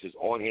appearances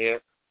on here.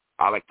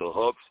 I like the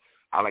hooks.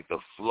 I like the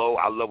flow.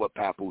 I love what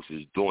Papoose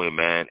is doing,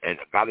 man. And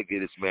I got to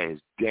give this man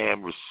his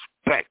damn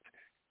respect.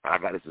 And I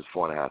got this as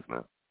 4.5,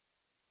 man.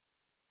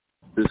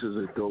 This is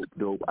a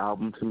dope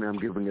album to me. I'm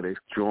giving it a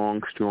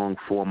strong 4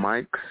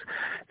 mics.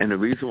 And the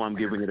reason why I'm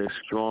giving it a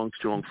strong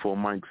 4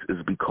 mics is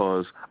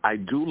because I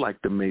do like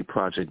the May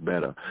project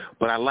better.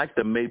 But I like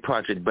the May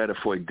project better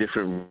for a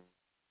different.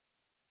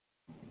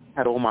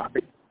 I had all my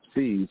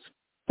C's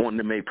on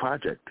the May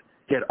project.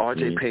 He had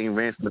R.J. Payne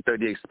Ransom, the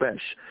 38 Special.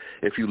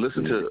 If you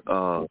listen to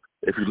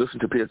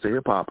PSA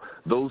Hip Hop,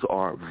 those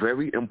are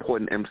very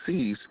important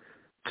MCs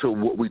to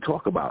what we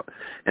talk about.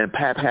 And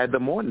Pap had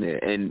them on there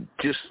and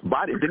just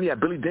body. Then he had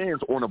Billy Danze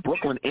on a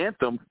Brooklyn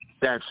anthem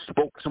that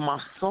spoke to my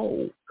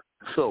soul.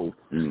 So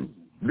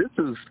this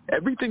is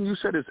everything you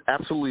said is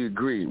absolutely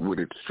agreed with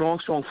it. Strong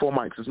 4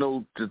 mics.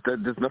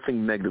 There's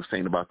nothing negative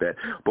saying about that.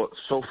 But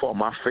so far,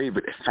 my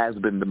favorite has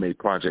been the May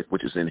project,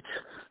 which is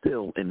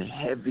still in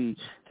heavy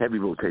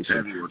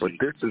rotation. But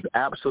this is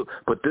absolute.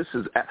 But put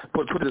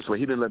it this way,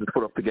 he didn't let us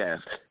put up the gas.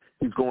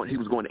 He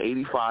was going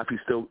 85. He's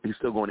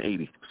still going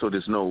 80. So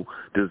there's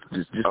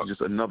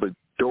just another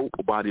dope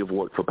body of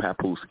work for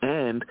Papoose.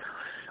 And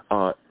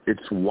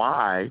it's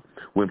why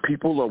when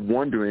people are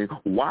wondering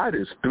why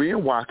there's 3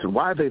 and Watson,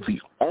 why they're the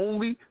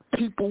only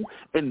people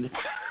in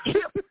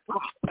hip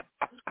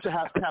to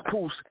have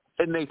Papoose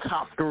in their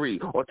top 3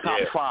 or top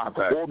 5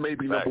 or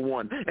maybe number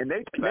 1, and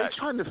they're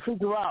trying to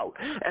figure out.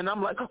 And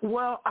I'm like,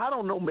 well, I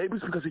don't know. Maybe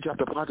it's because he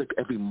dropped a project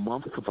every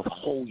month for the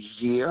whole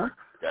year.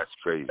 That's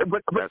crazy.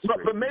 But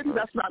maybe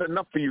that's not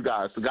enough for you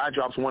guys. The guy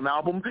drops 1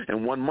 album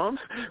in 1 month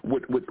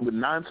with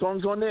 9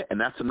 songs on there, and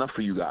that's enough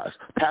for you guys.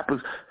 Pap is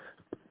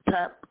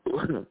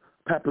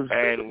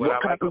and what I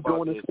like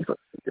about this,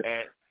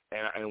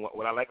 and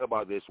what I like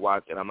about this,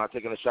 Watts, and I'm not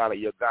taking a shot at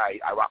your guy.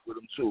 I rock with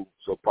him too.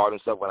 So pardon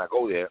stuff when I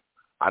go there.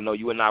 I know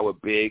you and I were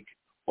big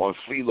on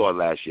Flea Lord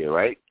last year,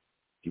 right?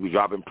 He was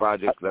dropping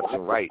projects left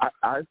and right.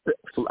 I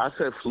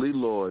said Flea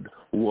Lord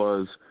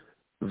was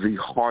the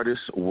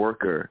hardest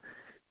worker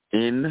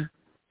in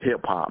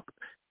hip hop,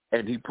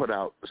 and he put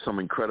out some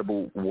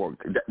incredible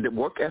work. The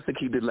work ethic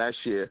he did last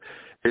year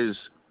is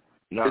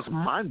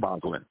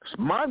mind-boggling. It's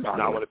mind-boggling.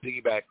 Now I want to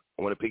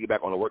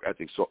piggyback on the work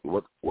ethic. So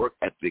work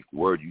ethic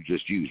word you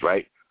just used,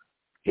 right?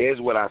 Here's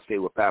what I say: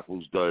 what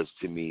Papoose does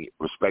to me,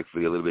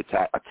 respectfully, a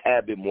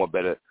tad bit more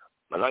better.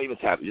 Not even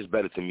tad, just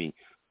better to me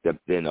than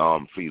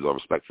Flea Lord.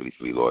 Respectfully,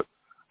 Flea Lord.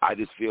 I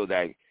just feel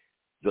that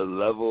the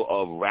level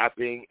of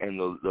rapping and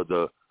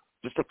the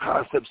just the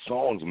concept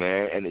songs,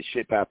 man, and the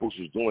shit Papoose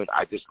was doing,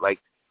 I just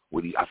like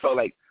what I felt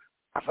like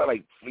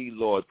Flea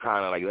Lord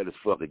kind of like let us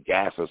fill up the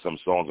gas on some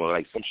songs, or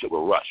like some shit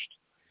were rushed.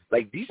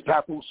 Like these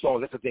Papoose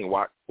songs, that's the thing.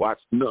 Watch.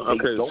 No,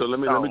 okay. So let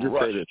me just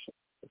say this.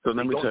 So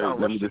let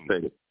me just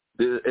say this.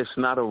 It's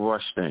not a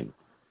rush thing.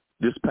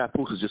 This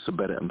Papoose is just a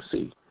better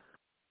MC.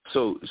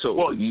 So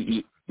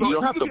you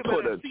don't have to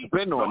put a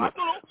spin on it.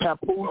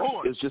 Papoose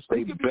is just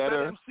a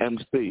better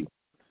MC.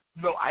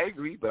 No, I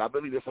agree, but I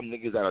believe there's some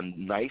niggas that are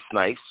nice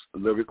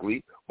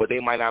lyrically, but they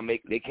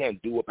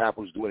can't do what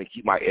Papoose doing and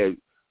keep my ear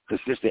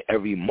consistent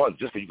every month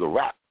just so you can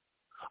rap.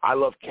 I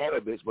love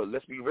Cannabis, but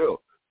let's be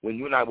real. When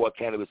you and I bought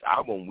Cannabis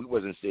album, we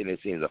wasn't sitting there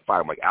saying it's a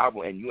 5 mic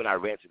album, and you and I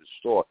ran to the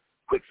store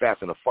quick,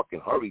 fast, in a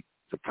fucking hurry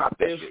to cop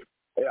that shit.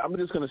 I'm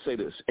just going to say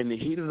this. In the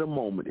heat of the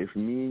moment, if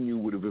me and you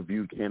would have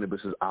reviewed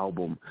Cannabis's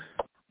album,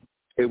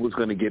 it was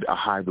going to get a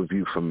high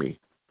review from me.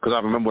 Because I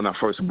remember when I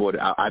first bought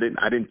it, I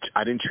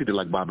didn't treat it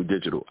like Bobby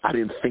Digital. I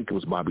didn't think it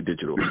was Bobby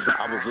Digital.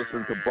 I was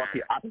listening to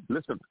Bucky.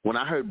 When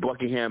I heard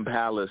Buckingham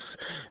Palace,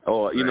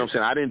 or you know what I'm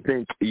saying, I didn't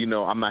think,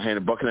 I'm not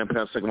hearing Buckingham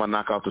Palace second one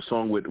knock out the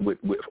song with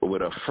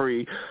a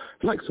free.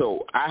 Like,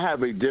 so I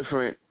have a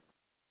different.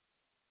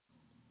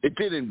 It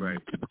didn't. Right.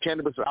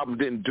 Cannabis album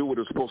didn't do what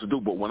it was supposed to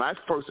do. But when I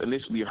first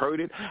initially heard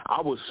it,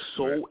 I was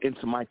so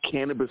into my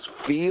Cannabis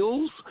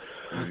feels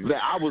that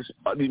I was,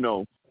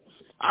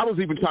 I was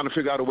even trying to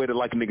figure out a way to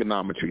like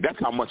Niggonometry. That's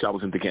how much I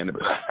was into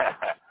Cannabis.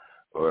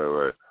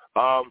 Right.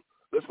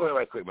 Let's go ahead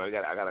right quick, man.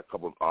 I got a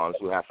couple. Let's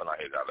do half an hour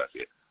here. That's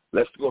it.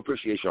 let's do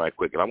appreciation right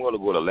quick. And I'm going to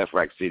go to Left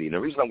Rack City. And the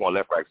reason I'm going to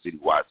Left Rack City,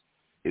 Watts,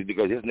 is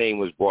because his name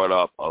was brought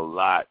up a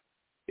lot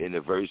in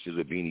the verses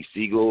of Beanie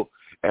Siegel.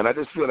 And I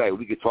just feel like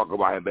we could talk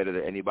about him better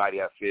than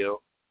anybody, I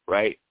feel,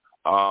 right?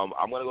 I'm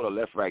going to go to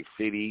Left Rack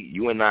City.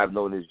 You and I have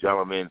known this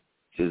gentleman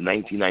since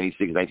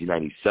 1996,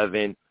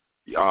 1997.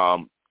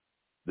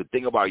 The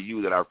thing about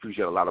you that I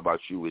appreciate a lot about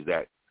you is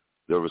that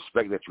the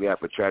respect that you have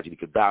for Tragedy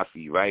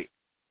Gaddafi, right?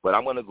 But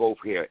I'm going to go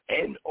for here.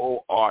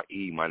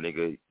 N-O-R-E, my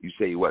nigga. You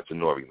say what to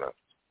Nori, man?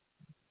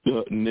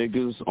 The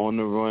niggas on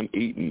the run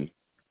eating.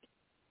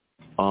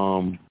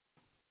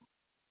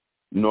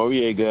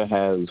 Noriega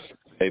has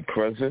a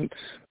presence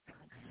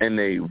and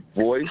a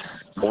voice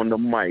on the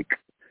mic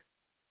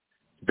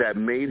that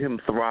made him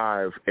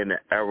thrive in an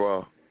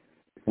era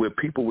where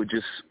people were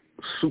just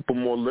super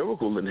more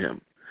lyrical than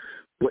him.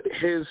 But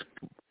his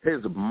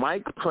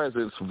mic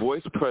presence,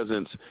 voice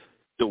presence,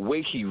 the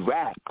way he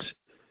rapped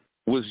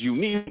was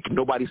unique.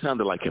 Nobody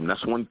sounded like him.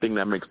 That's one thing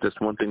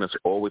that's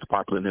always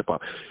popular in hip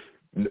hop.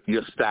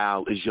 Your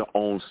style is your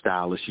own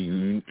style. It's a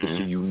unique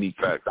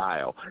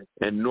style.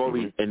 And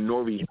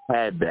Nori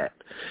had that.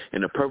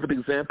 And a perfect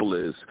example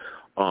is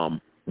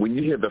when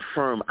you hear the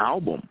Firm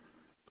album,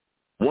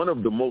 one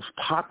of the most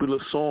popular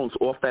songs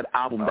off that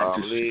album that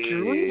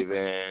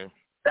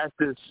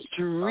the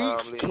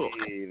streets took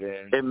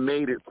and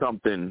made it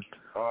something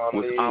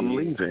was I'm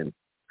Leaving.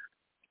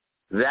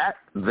 That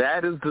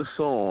is the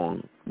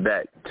song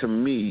that, to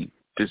me,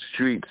 the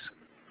streets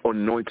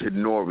anointed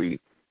Nori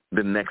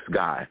the next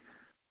guy.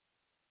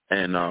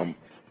 And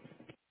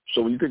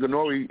so when you think of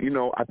Nori,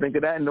 I think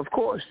of that. And, of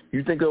course,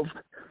 you think of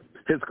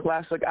his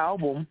classic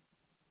album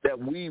that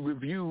we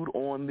reviewed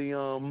on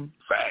the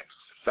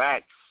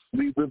Facts.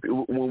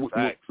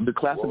 The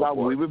classic War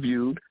album Report. we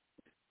reviewed,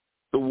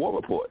 The War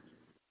Report.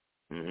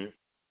 Mm-hmm.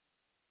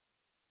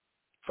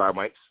 5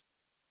 Mics.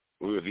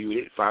 We reviewed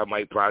it. 5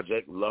 Mic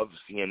Project. Love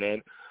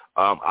CNN.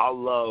 Our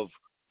love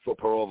for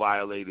parole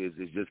violators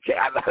is just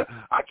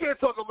I can't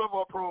talk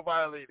about parole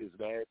violators,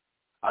 man.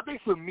 I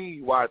think for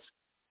me, Watts,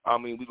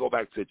 we go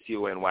back to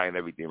TONY and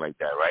everything like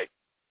that, right?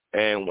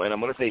 And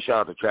I'm going to say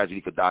shout out to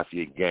Tragedy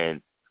Gaddafi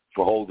again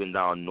for holding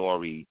down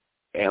Nori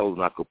and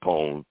holding down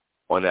Capone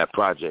on that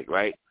project,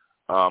 right?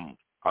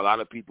 A lot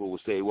of people will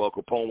say, well,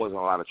 Capone wasn't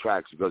on a lot of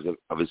tracks because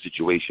of his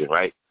situation,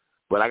 right?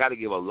 But I got to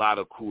give a lot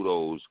of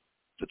kudos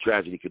to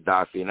Tragedy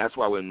Gaddafi, and that's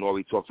why when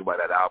Nori talks about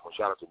that album,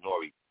 shout out to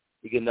Nori,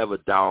 he can never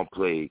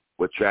downplay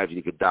what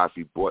Tragedy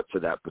Gaddafi brought to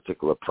that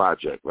particular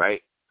project,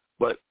 right?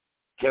 But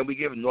can we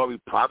give Nori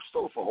props,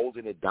 though, for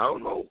holding it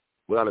down, though,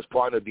 without his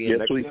partner being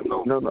next to him,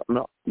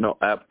 though? No,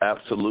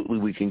 absolutely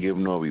we can give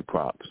Nori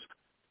props.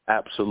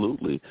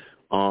 Absolutely.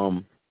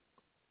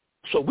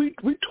 So we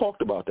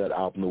talked about that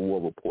album, The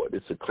War Report.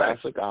 It's a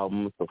classic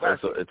album.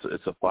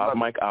 It's a 5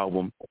 Mic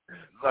album.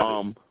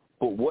 But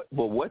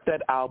what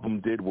that album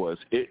did was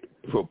it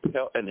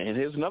propelled. And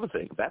here's another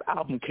thing: that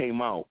album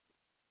came out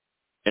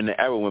in the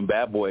era when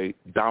Bad Boy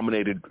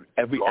dominated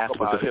every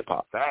aspect of hip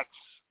hop.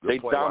 They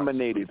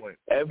dominated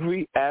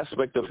every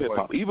aspect of hip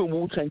hop. Even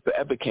Wu-Tang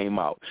Forever came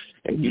out,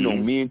 and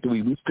me and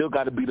Three, we still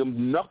got to be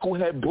them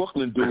knucklehead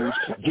Brooklyn dudes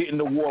getting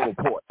the War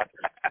Report.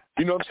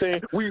 You know what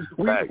I'm saying?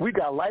 We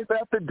got Life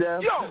After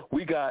Death.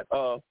 We got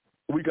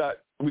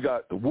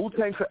the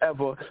Wu-Tang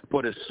Forever.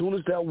 But as soon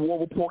as that War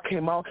Report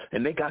came out,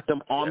 and they got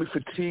them army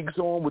fatigues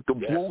on with the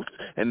boots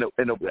and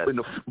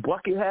the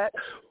bucket hat,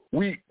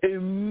 we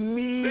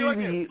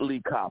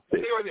immediately copped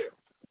it.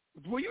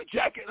 Were you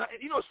jacking?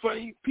 It's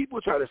funny.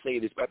 People try to say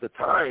this, but at the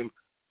time,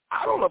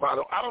 I don't know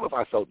if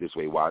I felt this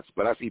way, Watts.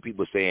 But I see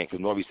people saying,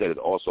 because Nori said it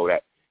also,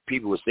 that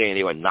people were saying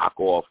they would knock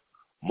off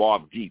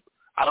Mobb Deep.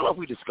 I don't know if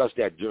we discussed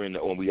that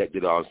when we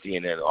did on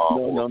CNN.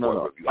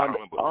 No. I don't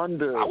remember.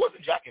 I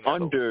wasn't jacking that.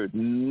 Under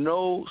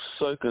no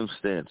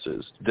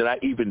circumstances did I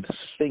even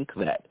think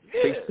that.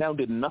 Yeah. They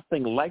sounded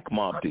nothing like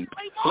Mobb Deep.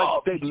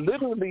 They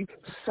literally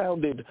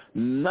sounded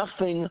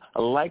nothing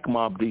like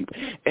Mobb Deep.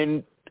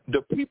 And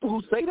the people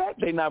who say that,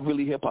 they're not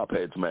really hip-hop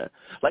heads, man.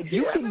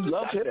 You can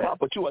love hip-hop,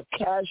 but you're a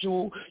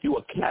casual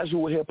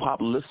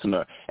hip-hop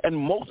listener. And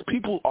most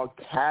people are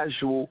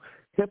casual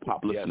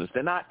hip-hop listeners.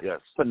 They're not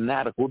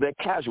fanatical. They're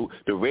casual.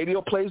 The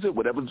radio plays it,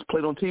 whatever's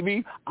played on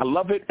TV, I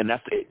love it, and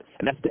that's it.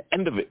 And that's the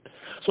end of it.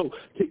 So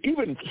to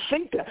even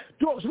think that,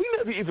 George, we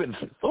never even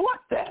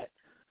thought that.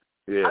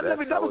 Yeah,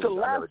 that was the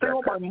last thing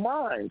on my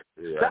mind.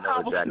 That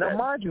album, now,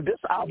 mind you, this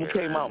album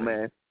came out,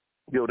 man.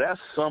 Yo, that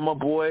summer,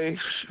 boy,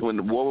 when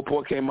the War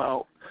Report came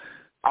out,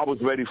 I was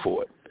ready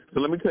for it. So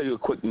let me tell you a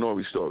quick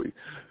Nori story.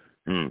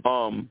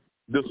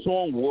 The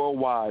song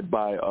Worldwide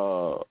by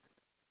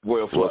Royal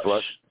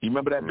Flush. You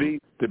remember that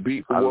beat? The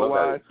beat for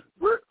Worldwide?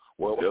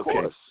 Well, of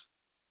course.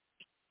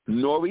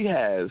 Nori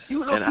has,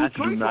 and I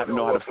do not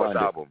know how to find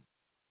it.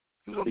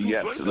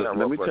 Yes,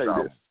 let me tell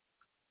you this.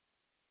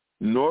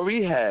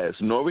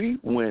 Nori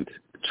went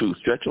to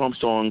Stretch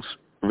Armstrong's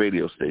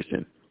radio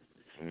station.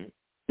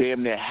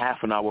 Damn near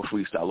half an hour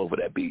freestyle over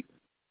that beat.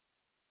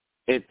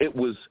 And it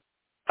was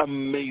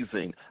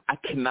amazing. I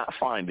cannot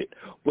find it,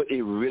 but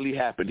it really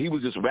happened. He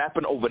was just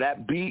rapping over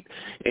that beat,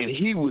 and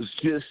he was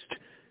just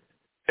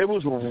It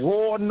was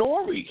raw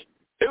Nori.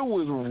 It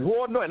was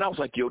raw Nori. And I was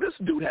like, yo, this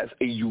dude has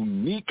a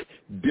unique,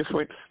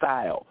 different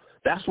style.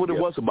 That's what it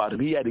was about him.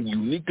 He had a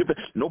unique, different.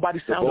 Nobody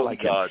sounded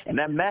like him, and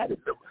that mattered.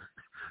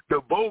 The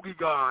bogey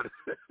god.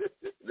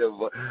 I don't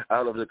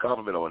know if there's a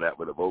compliment on that,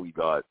 but the bogey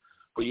god.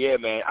 But yeah,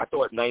 man, I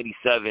thought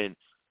 97,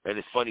 and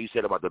it's funny you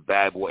said about the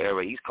Bad Boy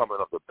era. He's coming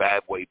off the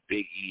Bad Boy,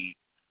 Big E,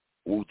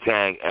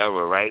 Wu-Tang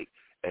era, right?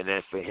 And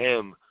then for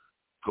him,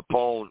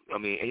 Capone, I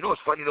mean, and you know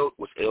what's funny, though?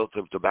 What's ill,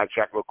 to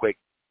backtrack real quick?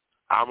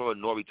 I remember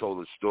Nori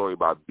told a story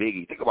about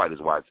Biggie. Think about this,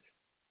 watch.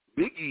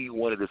 Biggie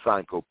wanted to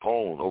sign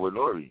Capone over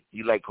Nori.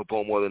 He liked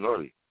Capone more than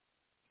Nori.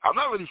 I'm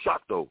not really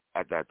shocked, though,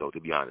 at that, though, to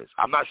be honest.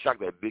 I'm not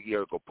shocked that Biggie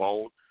heard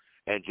Capone,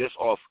 and just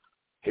off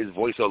his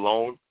voice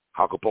alone,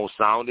 how Capone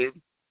sounded,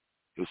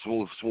 his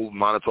smooth,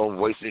 monotone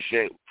voice and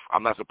shit,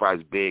 I'm not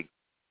surprised Big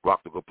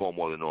rocked the Capone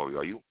more than Nori.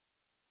 Are you?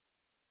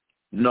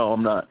 No,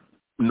 I'm not.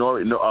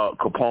 Nori, no,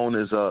 Capone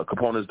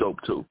is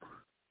dope, too.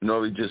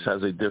 Nori just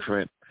has a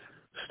different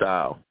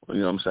style. You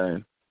know what I'm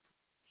saying?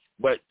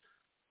 But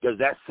does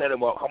that set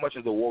him up? How much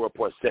of the War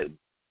Report set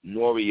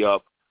Nori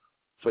up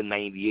for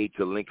 98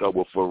 to link up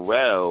with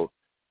Pharrell?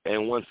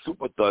 And when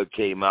Super Thug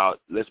came out,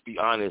 let's be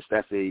honest,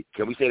 can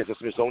we say that's a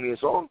Smithsonian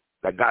song?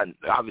 That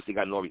obviously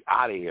got Nori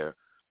out of here.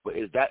 But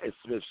is that a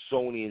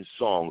Smithsonian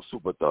song,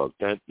 Super Thug?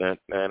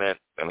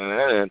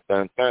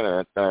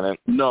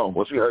 No.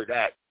 Once we heard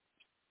that.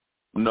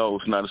 No,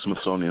 it's not a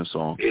Smithsonian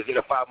song. Is it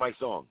a 5 Mike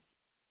song?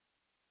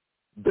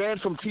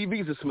 Banned from TV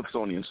is a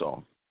Smithsonian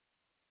song.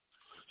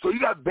 So you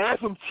got Banned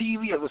from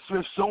TV as a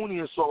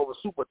Smithsonian song with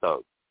Super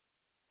Thug.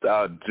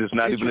 There's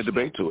not even a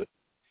debate to it.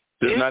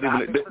 There's not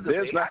even a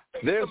debate.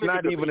 There's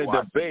not even a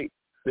debate.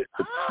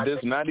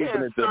 There's not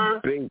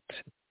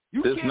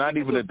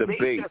even a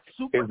debate.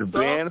 It's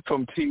banned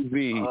from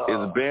TV.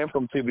 It's banned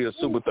from TV as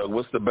Super Thug.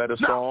 What's the better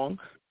song?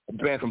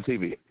 Banned from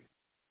TV.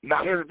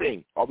 Now, here's the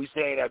thing. Are we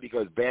saying that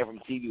because Banned from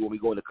TV when we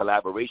go into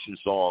collaboration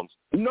songs?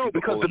 No,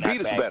 because the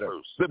beat is better.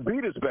 The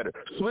beat is better.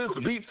 Swiss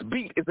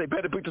beat is a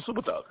better beat to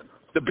Super Thug.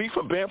 The beat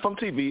from Banned from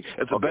TV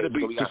is a better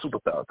beat to Super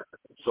Thug.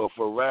 So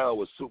Pharrell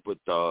was Super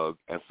Thug,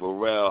 and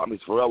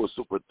Pharrell was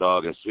Super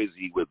Thug, and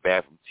Swizzy with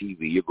Banned from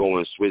TV. You're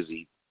going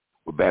Swizzy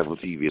with Banned from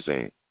TV, you're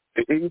saying?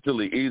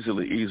 Easily.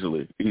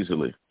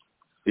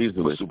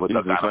 Super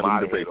Thug got him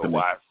out of here,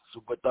 though.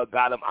 Super Thug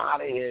got him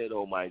out of here,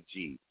 though, my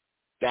G.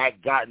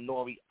 That got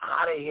Nori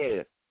out of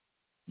here.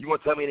 You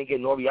want to tell me they didn't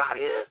get Nori out of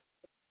here?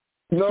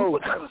 No.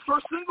 That was his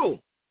first single.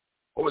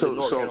 So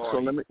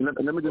let me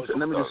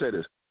just say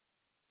this.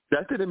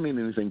 That didn't mean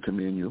anything to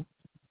me and you.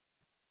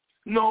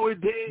 No, it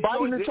did.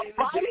 Body in the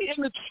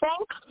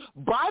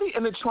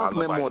trunk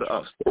meant more to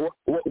us. Well,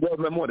 it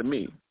meant more to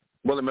me.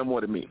 It meant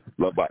more to me.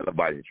 Love Body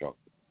in the Trunk.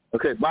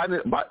 Okay, Body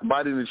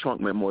in the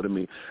Trunk meant more to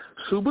me.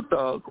 Super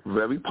Thug,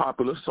 very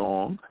popular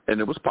song,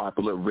 and it was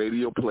popular.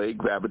 Radio played,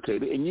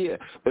 gravitated, and yeah,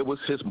 it was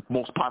his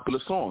most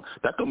popular song.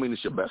 That don't mean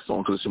it's your best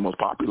song because it's your most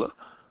popular.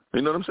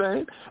 You know what I'm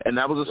saying? And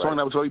that was a song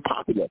that was very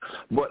popular.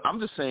 But I'm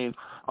just saying,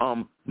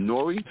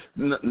 Nori,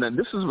 now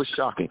this is what's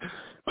shocking.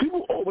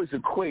 People always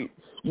equate,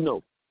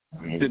 the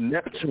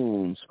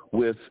Neptunes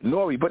with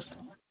Nori, but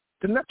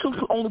the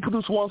Neptunes only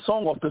produced one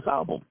song off this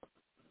album.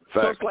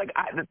 Fact. So it's like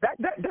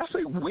that's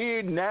a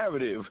weird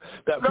narrative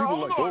that people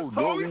are like,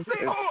 Nori.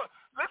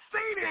 Let's say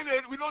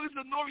that we know this is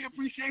a Nori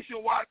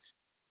appreciation watch,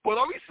 but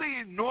are we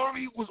saying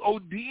Nori was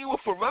ODing with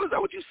Pharrell? Is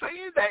that what you're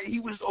saying? That he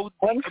was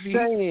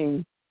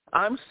ODing?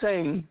 I'm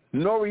saying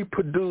Nori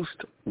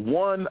produced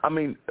one.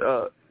 The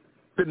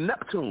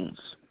Neptunes.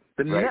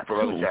 The right,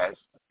 Neptunes.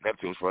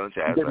 Neptunes, Pharrell and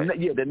Chaz. Right?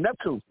 Yeah, the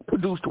Neptunes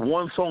produced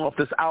one song off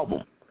this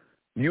album.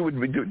 You would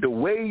the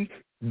way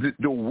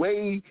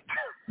Nori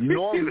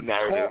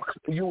talks,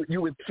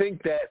 you would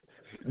think that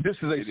this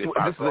is a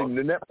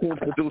the Neptune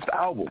produced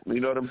album. You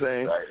know what I'm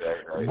saying?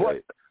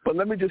 Right. But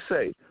let me just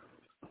say,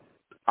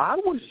 I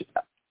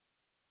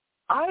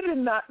did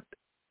not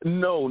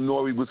know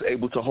Nori was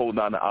able to hold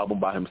down the album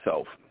by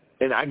himself,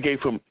 and I gave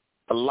him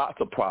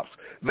lots of props.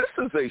 This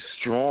is a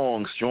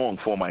strong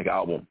 4-mic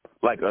album,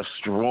 like a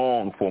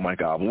strong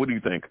 4-mic album. What do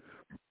you think?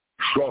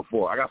 Strong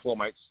 4. I got 4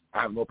 mics.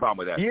 I have no problem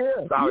with that.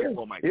 Yeah, solid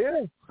 4 mics.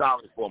 Yeah,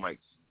 solid 4 mics.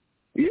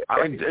 Yeah,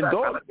 I like the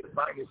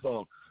assignment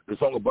song. The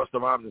song of Busta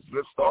Rhymes and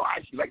Swift Star. I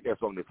actually like that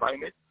song, The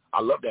Assignment.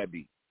 I love that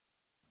beat.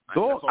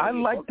 I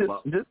like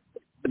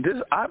this.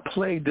 I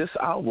played this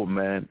album,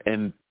 man,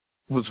 and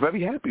was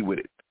very happy with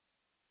it.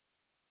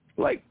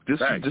 Like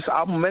this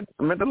album meant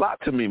a lot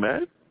to me,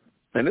 man.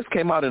 And this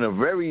came out in a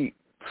very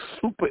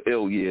super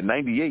ill year,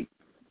 98.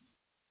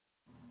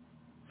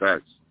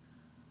 Facts.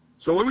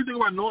 So what do we think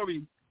about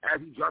Nori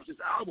as he drops this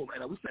album?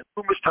 And we said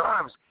numerous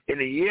times in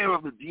the year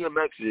of the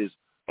DMXs,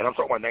 and I'm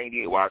talking about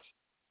 98, watch,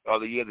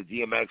 the year of the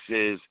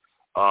DMXs,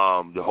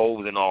 the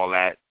Hoves and all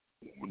that.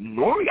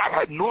 I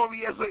had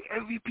Nori as an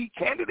MVP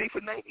candidate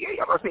for 98.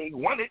 I'm not saying he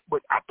won it,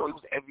 but I thought he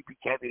was an MVP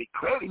candidate.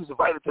 Clearly, he was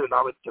invited to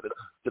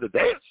the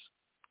dance.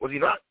 Was he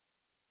not?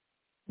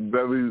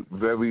 Very,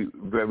 very,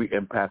 very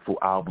impactful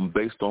album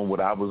based on what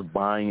I was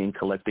buying and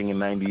collecting in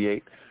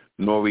 98.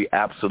 Nori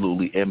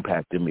absolutely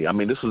impacted me. I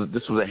mean, this was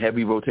a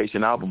heavy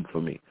rotation album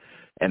for me.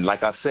 And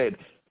like I said,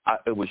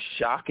 it was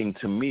shocking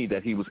to me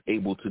that he was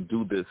able to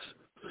do this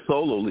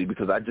solely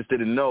because I just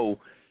didn't know,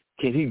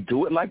 can he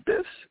do it like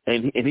this?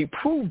 And he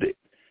proved it.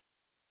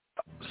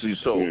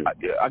 So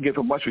I give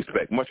him much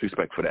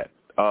respect for that.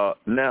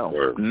 Now,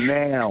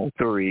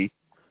 3.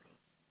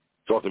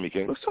 Talk to me,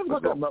 King. Let's talk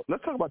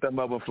about that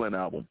Melvin Flint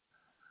album.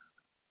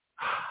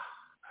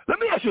 Let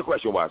me ask you a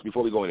question, Watts,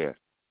 before we go in there.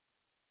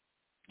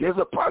 There's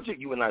a project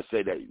you and I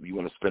said that you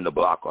want to spin the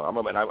block on. I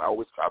remember, and I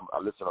listen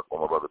to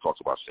when my brother talks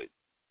about shit.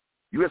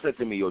 You had said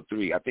to me,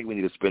 3, I think we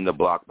need to spin the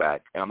block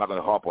back, and I'm not going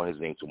to harp on his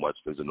name too much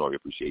because it's a Nori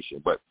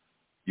appreciation, but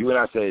you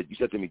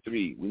said to me,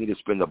 3, we need to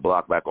spin the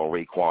block back on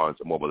Raekwon's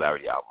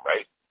Immobilarity album,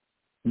 right?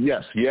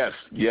 Yes.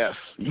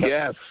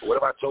 What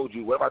if I told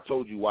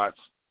you, Watts,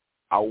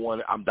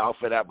 I'm down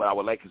for that, but I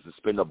would like us to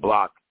spin the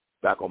block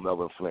back on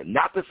Melvin Flint.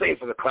 Not to say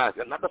if it's a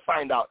classic, not to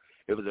find out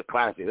if it's a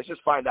classic. Let's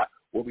just find out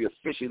where we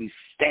officially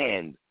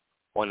stand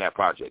on that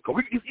project.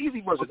 Cause it's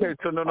easy for us to do. Okay,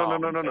 so no.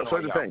 So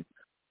here's the thing.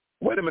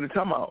 Wait a minute,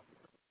 time out.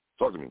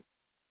 Talk to me.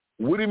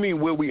 What do you mean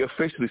where we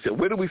officially stand?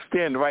 Where do we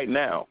stand right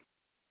now?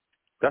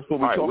 That's what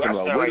we're talking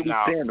about. Where do we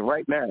stand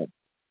right now?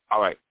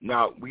 All right.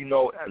 Now, we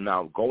know,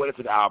 going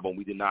into the album,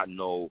 we did not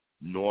know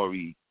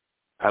Nori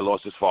had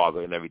lost his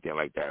father and everything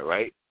like that,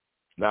 right?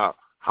 Now,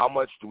 how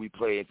much do we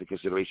play into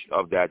consideration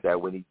of that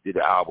when he did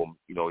the album,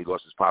 he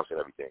lost his pops and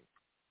everything?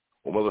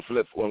 When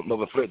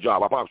Melvin Flint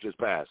dropped, our pops just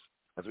passed.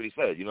 That's what he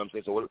said, you know what I'm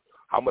saying? So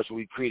how much are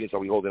we creating, so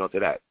we holding on to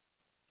that?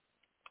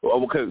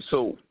 Well, okay,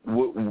 so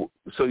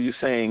you're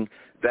saying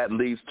that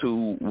leads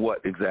to what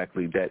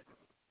exactly? That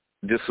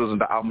this wasn't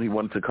the album he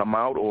wanted to come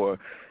out, or?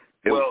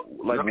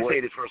 Let me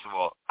say this first of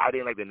all. I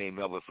didn't like the name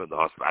Melvin Flint the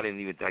Hustler. I didn't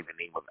even like the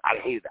name of it. I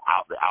hated the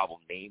album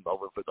name,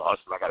 Melvin Flint the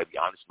Hustler. I got to be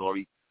honest,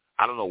 Nori.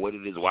 I don't know what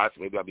it is, Watts.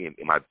 Maybe I'll be in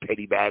my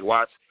petty bag,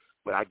 Watts.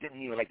 But I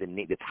didn't even like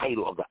the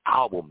title of the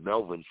album,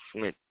 Melvin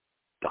Flint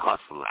the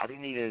Hustler. I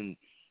didn't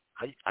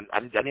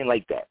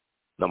like that,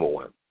 number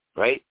one,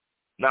 right?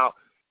 Now,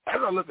 as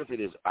I look into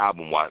this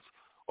album, Watts,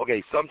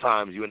 okay,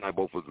 sometimes you and I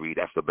both agree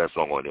that's the best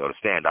song on there, or the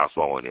standout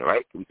song on there,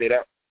 right? Can we say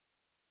that?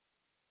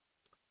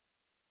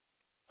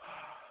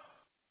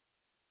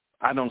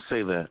 I don't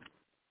say that.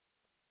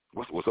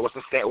 What's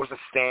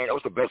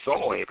the best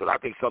song on here? Because I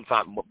think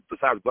sometimes,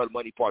 besides Blood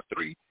Money Part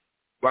 3,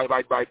 by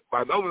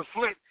Melvin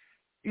Flint,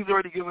 he's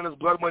already given us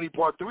Blood Money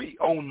Part 3.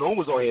 Oh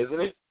No is on here,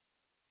 isn't it?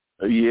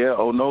 Yeah,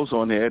 Oh No's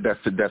on there. That's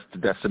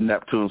the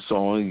Neptune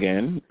song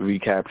again.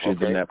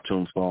 Recaptured the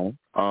Neptune song.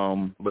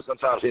 But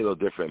sometimes it's a little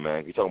different,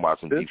 man. You're talking about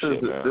some deep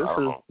shit, man.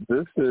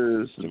 This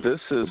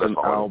is an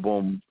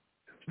album.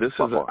 This is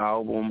an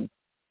album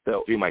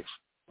that 3 mics.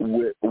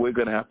 We're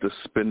gonna have to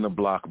spin the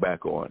block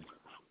back on.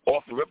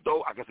 Off the rip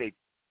though, I can say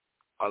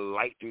a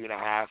light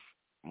 3.5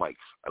 mics.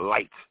 A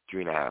light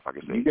 3.5, I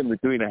can say. You give me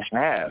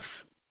 3.5.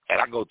 And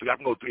I can go 3. I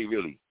can go 3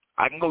 really.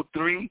 I can go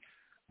 3,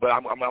 but I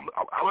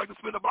like to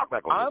spin the block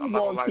back on.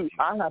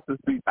 I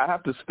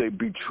have to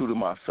be true to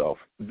myself.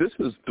 This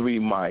is 3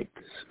 mics,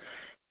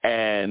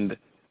 and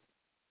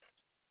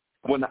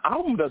when the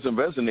album doesn't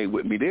resonate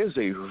with me, there's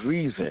a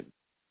reason.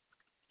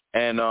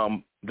 And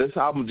this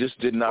album just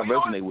did not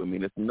resonate with me.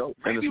 There's no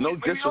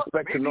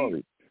disrespect to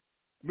Nori.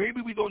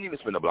 Maybe we don't need to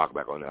spin the block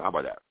back on that. How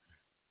about that?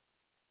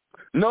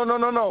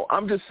 No.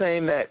 I'm just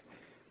saying that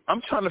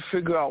I'm trying to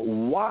figure out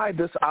why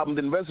this album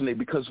didn't resonate,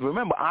 because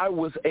remember, I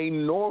was a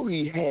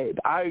Nori head.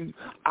 I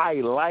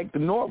liked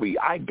Nori.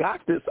 I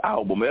got this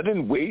album. I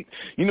didn't wait.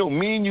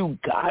 Me and you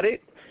got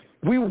it.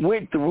 We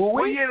went through it.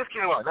 What year this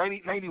came out?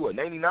 90 what?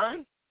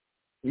 99?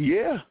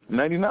 Yeah,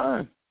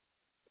 99.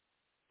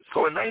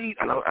 So in 90,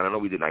 I know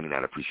we did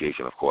 99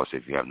 Appreciation, of course.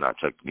 If you have not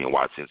checked me and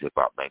Watson's Hip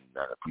Hop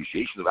 99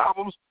 Appreciation of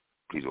albums,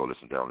 please go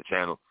listen down the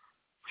channel.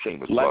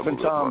 Shameless Life and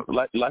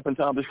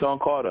Time to Sean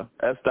Carter.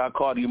 S.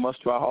 Carter, you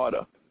must try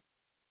harder.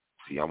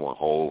 See, I'm on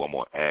Hov, I'm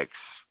on X,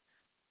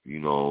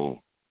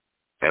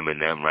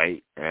 Eminem,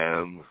 right?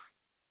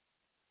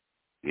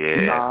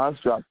 Yeah.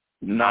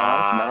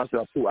 Nas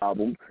dropped 2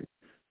 albums.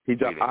 He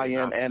dropped I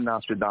Am and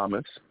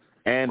Nostradamus.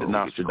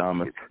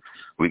 Nostradamus.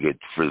 We get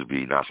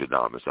Frisbee,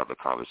 Nostradamus out of the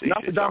conversation.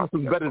 Nostradamus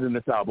was better than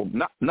this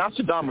album.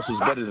 Nostradamus was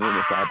better than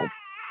this album.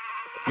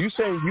 You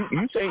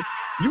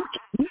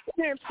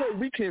can't say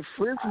we can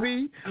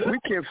frisbee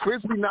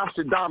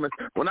Nostradamus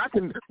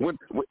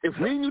if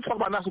me and you talk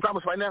about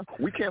Nostradamus right now,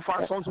 we can't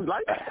find songs we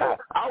like.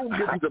 I will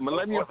give you the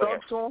Millennium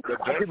Thug song.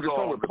 I'll give you the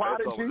song with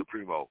Prodigy.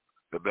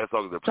 The best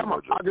song is the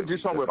Primo. I'll give you a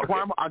song with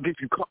Primal. I'll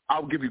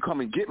give you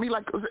Come and Get Me.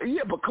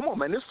 But come on,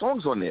 man, there's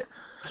songs on there.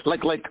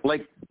 Like.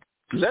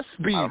 Let's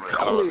be clear.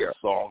 I don't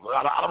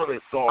know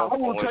this song. I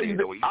will tell you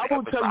this. I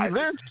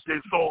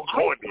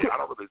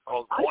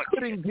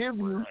couldn't give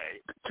you.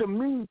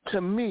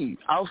 To me,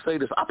 I'll say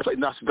this. I played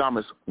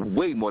Nostradamus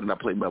way more than I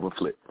played Melvin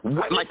Flint.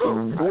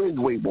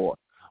 Way more.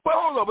 Well,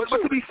 hold on. But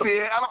to be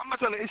fair, I'm not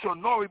trying to issue on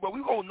Nori, but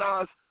we hold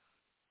Nas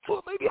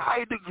to maybe a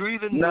higher degree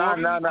than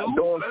Nori.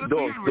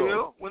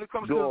 Dogs. When it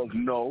comes to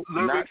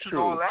lyrics and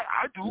all that,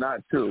 I do.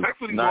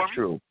 Not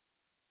true.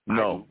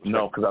 No,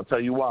 because I'll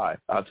tell you why.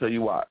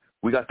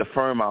 We got the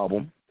Firm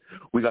album.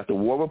 we got the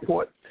War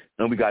Report,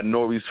 and we got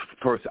Nori's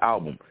first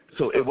album.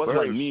 So it wasn't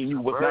like me and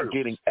you was not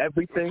getting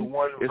everything.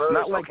 It's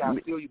not like I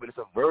feel you, but it's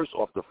a verse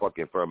off the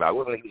fucking firm album. It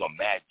wasn't like he was on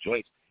mad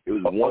joints. It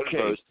was one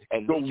verse,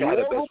 and the Nietzsche had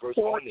the War best verse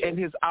on Report there. and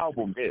his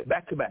album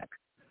back to back.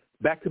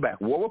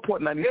 War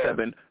Report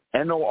 97,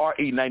 NORE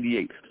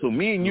 98. So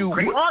me and you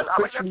were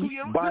officially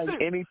buying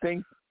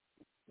anything.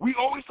 We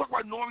always talk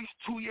about Nori's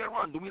 2-year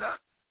run, do we not?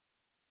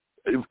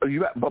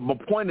 But my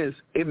point is,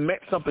 it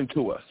meant something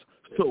to us.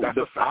 So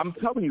I'm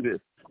telling you this.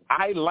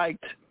 I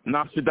liked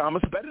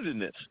Nostradamus better than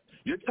this.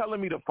 You're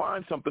telling me to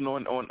find something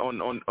on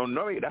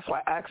Nori. That's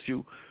why I asked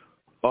you,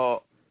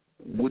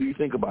 what do you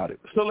think about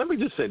it? So let me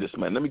just say this,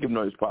 man. Let me give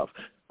Nori's props.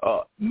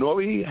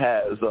 Nori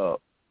has a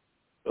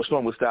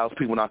song with Styles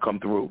P, When I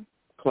Come Through,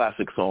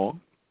 classic song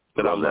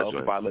that I love,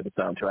 Violated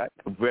soundtrack,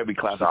 very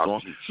classic song.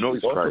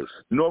 Nori also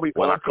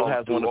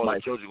has one of my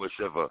children with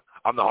Shiver.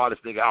 I'm the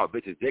hardest nigga out,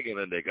 bitches digging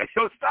a nigga.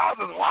 Yo, Styles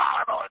is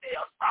wild on there.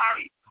 I'm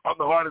sorry. I'm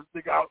the hardest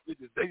nigga out,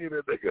 bitches digging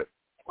a nigga.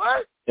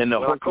 What? And the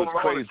hook was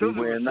crazy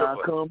when I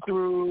come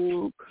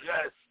through.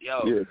 Yes,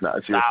 yo. Yeah, it's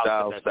not your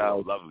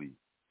Styles. Lovely.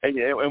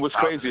 And what's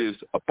crazy is,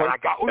 I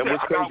got more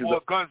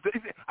guns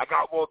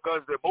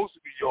than most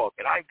of New York,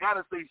 and I ain't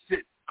gotta say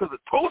shit because the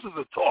toasters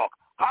will talk.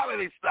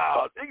 Holiday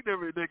style,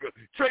 ignorant nigga,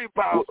 trade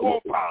power,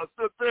 4 pounds,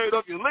 still tearing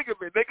up your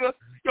ligament, nigga.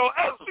 Yo,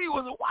 SP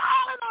was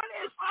wild on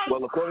this.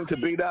 Well, according to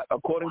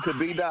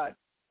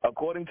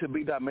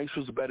B-Dot, Mace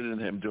was better than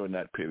him during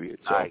that period.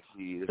 So I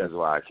see. This is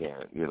why I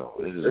can't.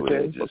 This is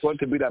okay. According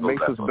to B-Dot, Mace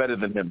was better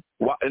than him.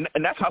 Well, and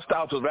that's how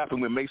Styles was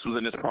rapping when Mace was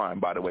in his prime.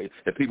 By the way,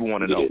 if people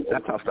want to know,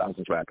 that's how Styles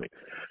was rapping.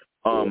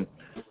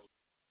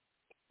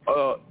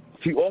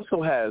 He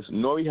also has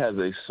Nori has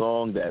a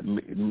song that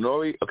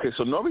Nori. Okay,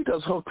 so Nori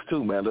does hooks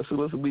too, man. Let's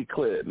be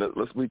clear.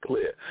 Let's be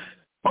clear.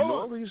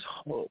 Nori's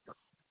hook.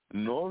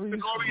 In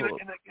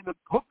the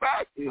hook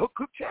back,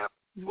 hook champ.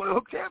 He's one of the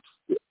hook champs.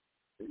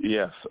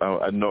 Yes,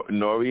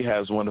 Nori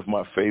has one of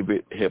my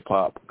favorite hip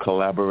hop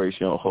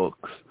collaboration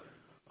hooks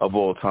of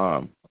all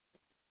time.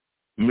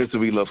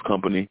 Misery Loves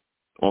Company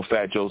on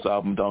Fat Joe's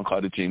album Don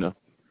Cartagena.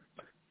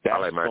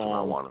 That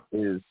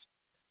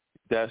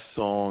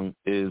song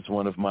is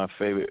one of my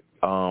favorite.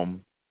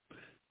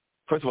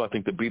 First of all, I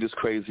think the beat is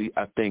crazy.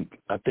 I think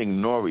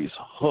Nori's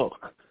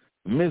hook,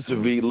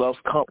 Misery Loves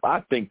Company.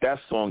 I think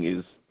that song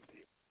is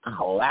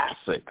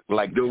classic.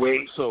 Like the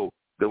way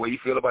you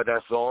feel about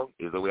that song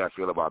is the way I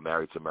feel about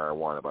Married to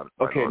Marijuana.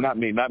 Okay, not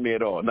me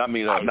at all. I don't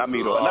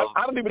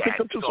even think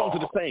those two songs are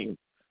the same.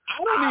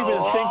 I don't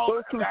even think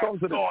those two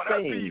songs are the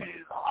same.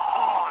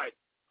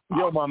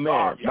 Yo, my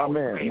man.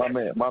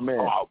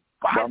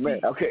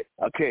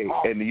 Okay.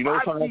 And you know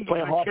what song I was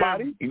playing, Hard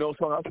Body?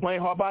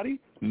 Hard Body?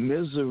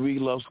 Misery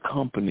Loves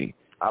Company.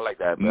 I like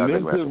that,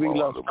 man. Misery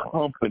Loves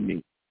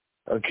Company.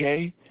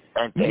 Okay?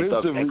 And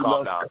Misery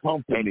Loves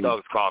Company. And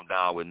Thugs Calm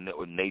Down with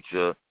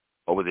Nature,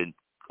 or with Nas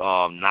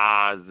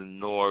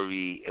and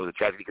Nori. It was a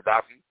Tragedy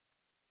Gaddafi.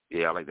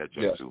 Yeah, I like that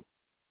joint too.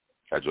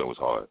 That joint was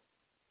hard.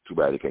 Too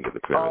bad they can't get the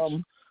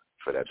clearance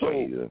for that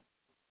joint either.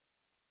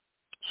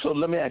 So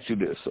let me ask you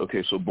this.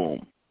 Okay, so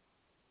boom.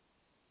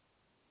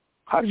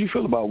 How did you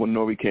feel about when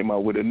Nori came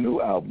out with a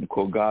new album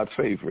called God's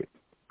Favorite?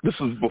 This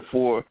is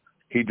before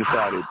he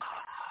decided.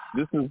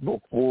 This is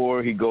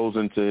before he goes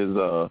into his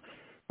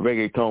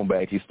reggaeton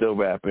bag. He's still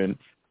rapping.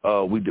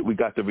 We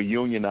got the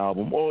Reunion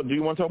album. Or do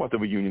you want to talk about the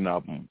Reunion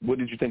album? What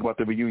did you think about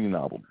the Reunion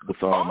album? It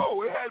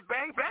had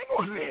Bang Bang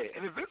on there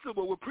and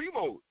Invincible with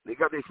Primo. They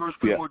got their first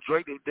Primo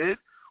joint they did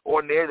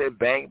on there. Then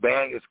Bang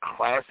Bang is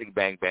classic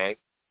Bang Bang.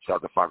 Shout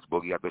out to Fox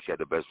Boogie. I bet she had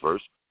the best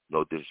verse.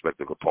 No disrespect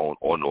to Capone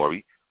or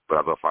Nori, but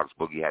I thought Fox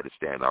Boogie had the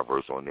standout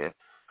verse on there.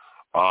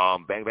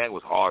 Bang Bang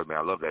was hard, man.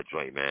 I love that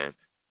joint, man. It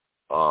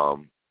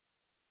was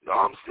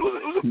a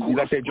cool. You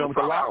like that joint with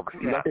the locks?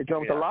 You like that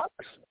joint with the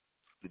locks?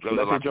 The joint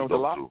with the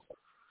locks.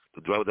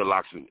 The joint with the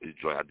locks is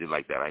joint. I did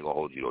like that. I ain't gonna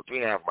hold you though.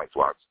 3.5 Mike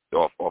Swags.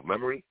 Off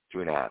memory,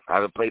 3.5. I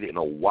haven't played it in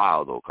a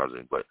while though,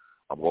 cousin, but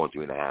I'm going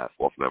 3.5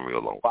 off memory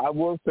alone. I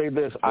will say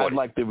this: I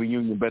like the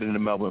Reunion better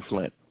than Melvin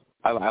Flint.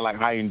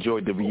 I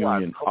enjoyed the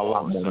Reunion a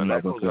lot more than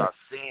Melvin Flint. That goes without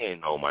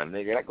saying, though, my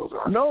nigga. That goes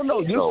without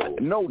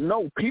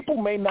No. People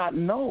may not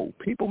know.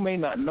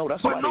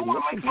 That's why no one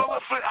likes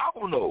Melvin Flint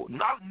album, though.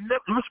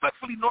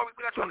 Respectfully, Norman,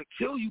 we're not trying to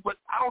kill you, but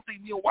I don't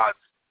think Neil Watts.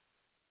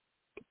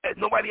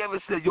 Nobody ever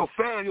said, yo,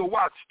 fan, yo,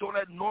 Watts, throw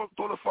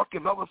the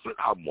fucking Melvin Flint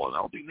album on. I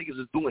don't think niggas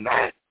is doing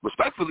that.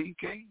 Respectfully,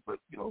 okay? But,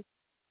 am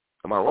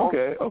I wrong?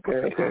 Okay. I don't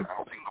think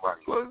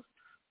nobody was.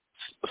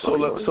 So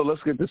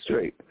let's get this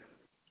straight.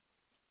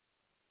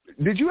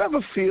 Did you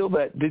ever feel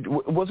that?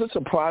 Was it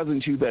surprising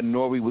to you that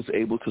Nori was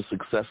able to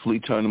successfully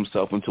turn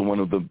himself into one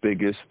of the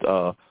biggest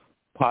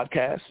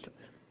podcasts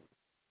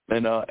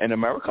in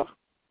America?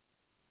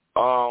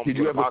 Did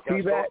you ever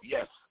see that?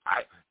 Yes.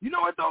 You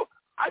know what though?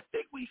 I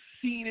think we've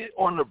seen it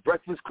on the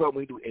Breakfast Club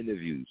when we do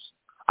interviews.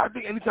 I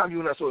think anytime you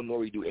and I saw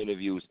Nori do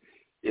interviews,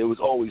 it was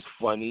always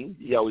funny.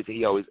 He always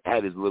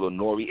had his little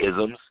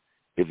Nori-isms.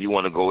 If you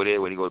want to go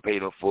there, when he goes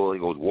Paid in Full, he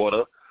goes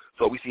water.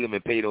 So we see him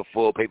in Paid in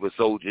Full, Paper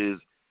Soldiers,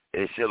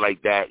 and shit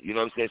like that. You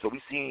know what I'm saying? So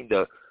we seen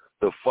the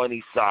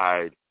funny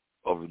side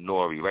of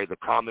Nori, right? The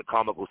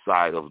comical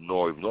side of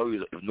Nori.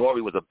 If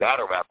Nori was a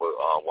battle rapper,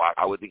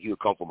 I would think he would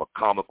come from a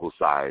comical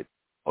side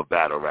of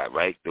battle rap,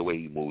 right? The way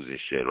he moves and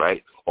shit,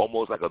 right?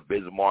 Almost like a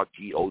Biz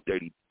Markie, Old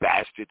Dirty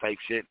Bastard type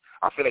shit.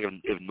 I feel like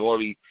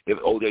if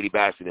Old Dirty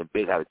Bastard and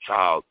Biz had a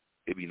child,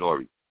 it'd be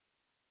Nori.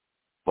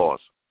 Pause.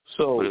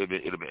 So it'd have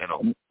been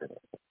N.O.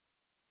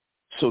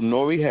 So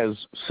Nori has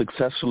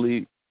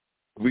successfully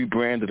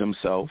rebranded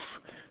himself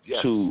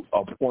to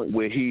a point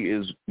where he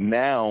is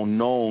now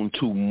known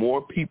to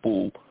more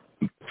people.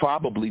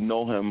 Probably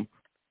know him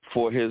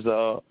for his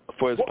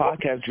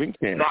podcast Drink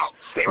Champs. Now,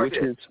 stay right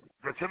there. Is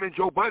Tim and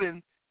Joe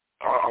Budden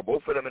are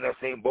both of them in that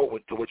same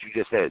boat to what you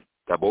just said.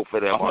 That both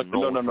of them are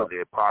known for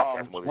their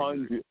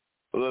podcast.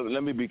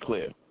 Let me be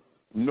clear.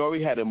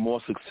 Nori had a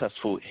more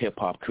successful hip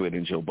hop career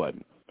than Joe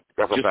Budden.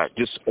 That's a fact.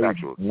 Just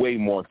way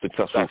more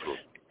successful,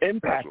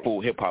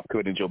 impactful hip hop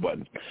career than Joe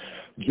Budden.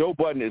 Joe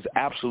Budden is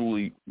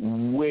absolutely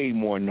way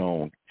more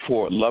known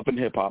for loving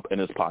hip hop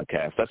and his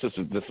podcast. That's just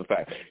a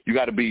fact. You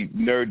got to be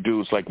nerd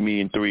dudes like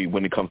me and Three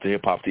when it comes to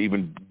hip hop to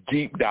even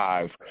deep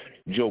dive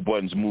Joe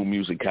Budden's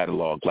music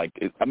catalog.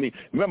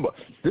 Remember,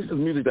 this is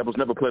music that was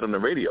never played on the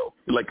radio.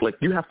 Like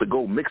you have to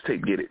go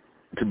mixtape get it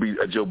to be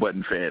a Joe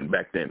Budden fan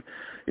back then.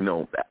 You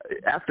know,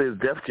 after his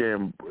Def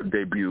Jam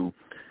debut,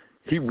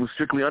 he was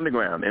strictly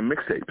underground and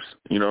mixtapes.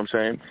 You know what I'm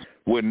saying?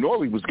 Where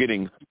Nori was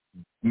getting $1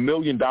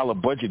 million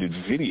budgeted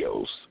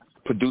videos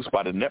produced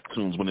by the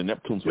Neptunes when the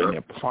Neptunes were in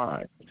their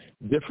prime.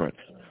 Different.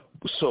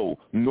 So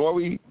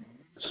Nori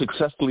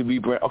successfully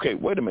rebranded. Okay,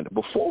 wait a minute.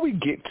 Before we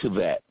get to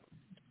that,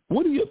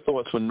 what are your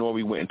thoughts when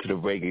Nori went into the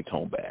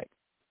reggaeton bag?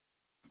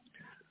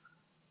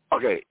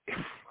 Okay,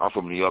 I'm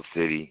from New York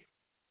City.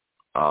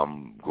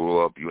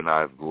 You and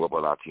I grew up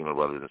with Latino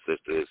brothers and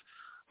sisters.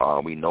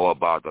 We know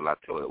about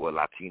what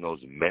Latinos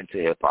meant to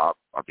hip hop.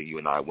 I think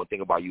one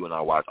thing about you and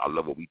I, Watts, I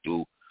love what we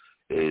do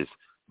is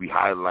we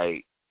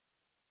highlight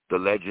the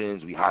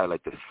legends, we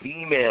highlight the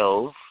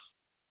females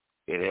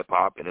in hip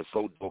hop, and it's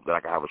so dope that I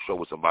can have a show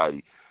with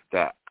somebody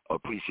that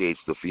appreciates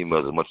the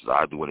females as much as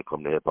I do when it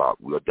comes to hip hop.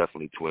 We are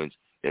definitely twins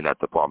in that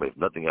department, if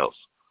nothing else.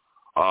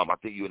 I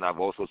think you and I have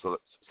also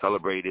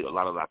celebrated a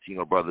lot of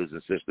Latino brothers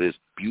and sisters,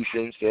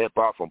 fusions to hip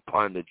hop, from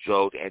Pun to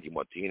Joe to Angie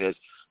Martinez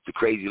to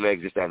Crazy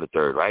Legs, this and the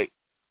third, right?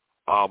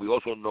 We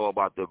also know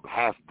about the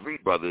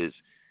half-breed brothers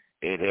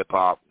in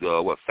hip-hop.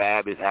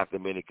 Fab is half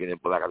Dominican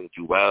and black. I think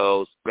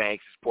Jewels,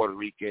 Banks is Puerto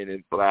Rican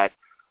and black.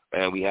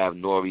 And we have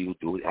Nori,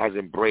 who has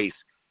embraced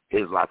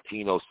his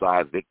Latino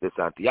side, Victor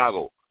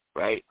Santiago,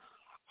 right?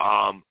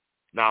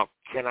 Now,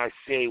 can I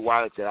say,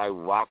 why did I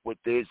rock with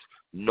this?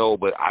 No,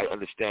 but I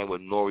understand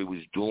what Nori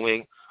was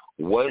doing.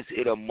 Was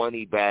it a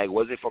money bag?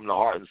 Was it from the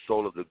heart and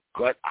soul of the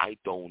gut? I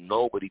don't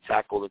know, but he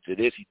tackled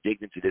into this. He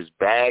digged into this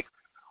bag.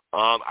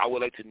 I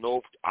would like to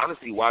know,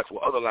 honestly, Watch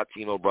what other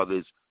Latino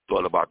brothers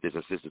thought about this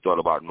and sisters thought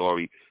about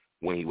Nori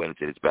when he went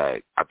into this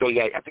bag. I think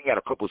he had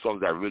a couple of songs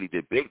that really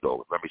did big,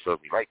 though. If memory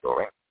serves me right, though,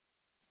 right?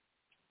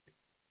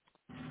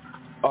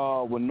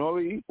 When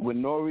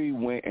Nori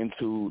went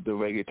into the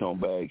reggaeton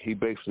bag, he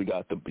basically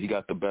got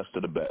the best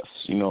of the best.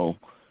 You know,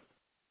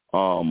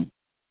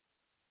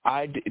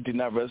 it did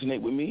not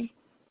resonate with me.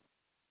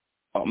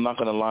 I'm not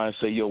gonna lie and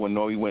say, when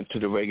Nori went to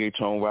the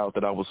reggaeton route,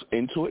 that I was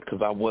into it,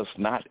 because I was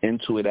not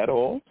into it at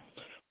all.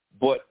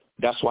 But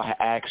that's why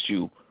I asked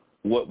you,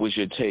 what was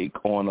your take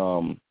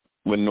on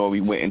when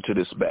Nori went into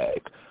this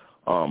bag?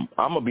 I'm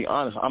gonna be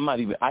honest,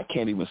 I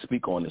can't even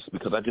speak on this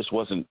because it just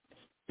wasn't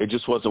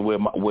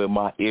where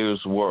my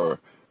ears were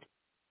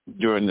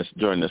during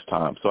this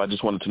time. So I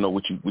just wanted to know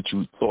what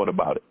you thought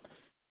about it.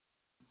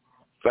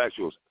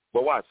 Factuals.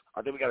 But Watts,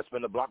 I think we got to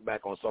spin the block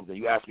back on something.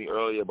 You asked me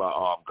earlier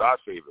about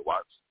God's favorite,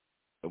 Watts,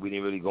 and we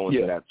didn't really go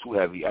into that too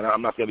heavy. And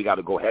I'm not saying we got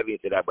to go heavy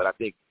into that, but I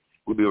think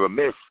we'd be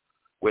remiss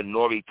when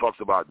Nori talks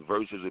about the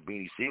verses of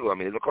Beanie Siegel. I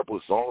mean, there's a couple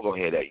of songs on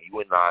here that you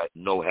and I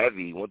know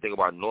heavy. One thing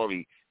about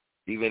Nori,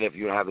 even if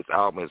you have this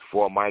album, it's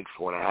 4 mics,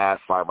 4.5,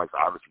 5 mics,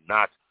 obviously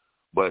not.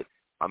 But,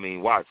 I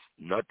mean, Watts,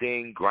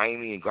 Nothing,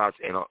 Grimy, and God's,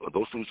 and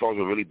those 2 songs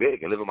were really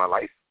big. And Living My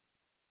Life,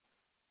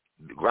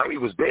 Grimy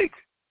was big.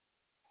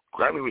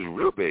 Grimy was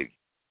real big.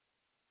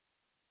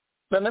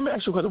 Now, let me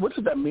ask you a question. What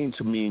does that mean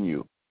to me and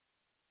you?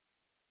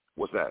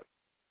 What's that?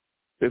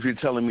 If you're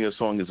telling me a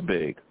song is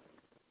big.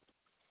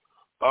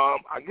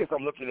 I guess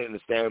I'm looking at the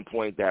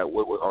standpoint that,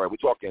 we're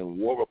talking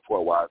War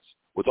Report, Watts.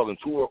 We're talking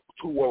two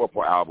War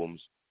Report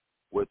albums.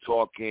 We're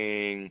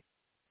talking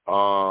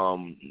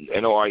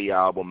NORE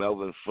album,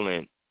 Melvin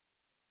Flint,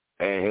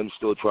 and him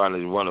still trying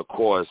to run a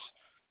course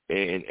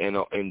and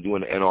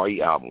doing the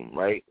NRE album,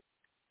 right?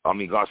 I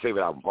mean, God's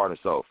favorite album, Pardon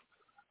Self.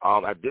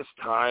 At this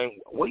time,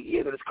 what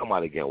year did this come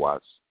out again,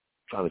 Watts?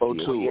 02.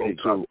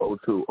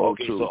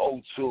 Okay,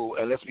 so 02,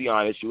 and let's be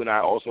honest, you and I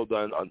also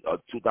done a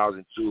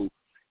 2002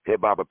 Hip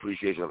Hop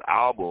Appreciation of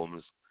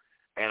Albums,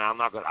 and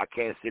I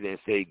can't sit there and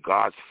say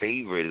God's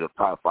favorite is a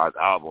top 5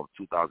 album of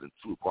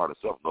 2002, Pardon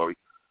Self, Nori.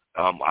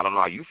 I don't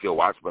know how you feel,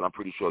 Watts, but I'm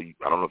pretty sure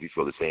I don't know if you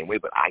feel the same way,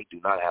 but I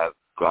do not have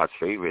God's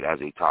favorite as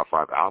a top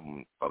 5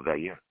 album of that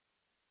year.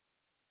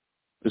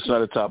 It's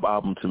not a top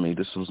album to me.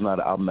 This was not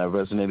an album that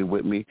resonated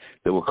with me.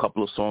 There were a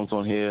couple of songs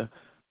on here,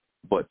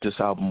 but this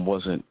album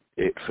wasn't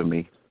it for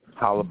me.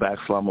 Holla Back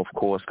Slum, of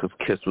course, because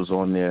Kiss was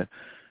on there.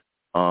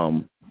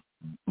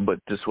 But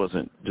this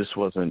wasn't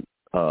an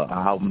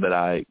album that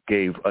I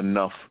gave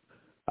enough.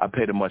 I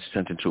paid much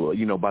attention to it.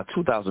 You know, by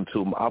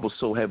 2002, I was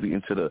so heavy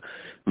into the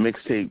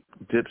mixtape,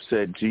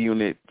 Dipset,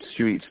 G-Unit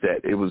streets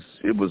that it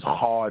was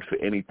hard for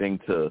anything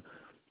to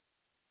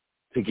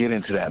get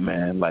into that,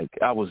 man. Like,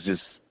 I was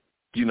just,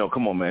 you know,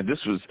 come on, man. This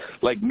was,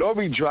 like,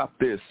 Nori dropped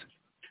this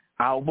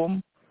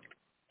album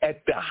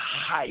at the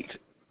height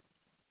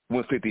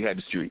when 50 had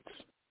the streets.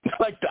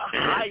 Like, the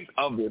height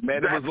of it,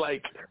 man. It was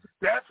like,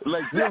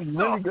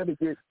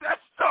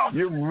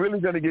 you're really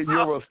going to get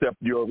Eurostep,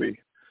 Nori.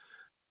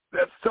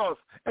 That's tough.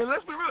 And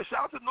let's be real.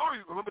 Shout out to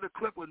Nori. Remember the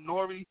clip with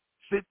Nori,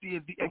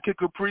 50, and Kid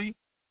Capri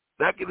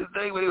back in the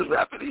day when they was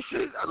rapping this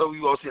shit? I know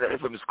you all see that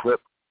infamous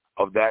clip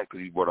of that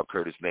because you brought up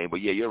Curtis' name.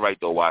 But, yeah, you're right,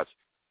 though, Watts.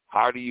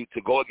 How do you,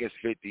 to go against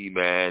 50,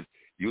 man,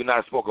 you and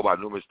I spoke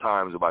about numerous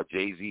times about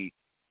Jay-Z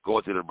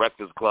going to the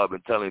Breakfast Club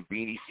and telling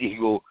Beanie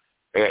Siegel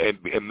and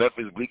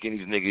Memphis Bleak and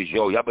these niggas,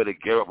 yo, y'all better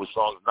gear up with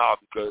songs now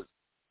because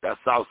that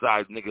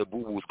Southside nigga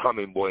Boo-Boo's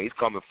coming, boy. He's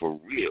coming for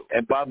real.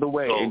 And by the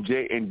way, and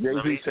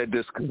Jay-Z said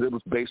this because it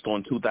was based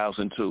on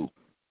 2002.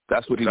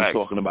 That's what he was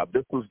talking about.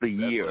 This was the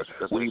year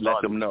when he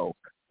let them know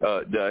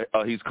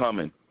he's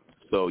coming.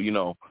 So, you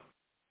know,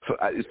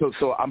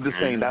 so I'm just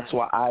saying that's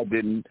why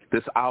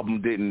this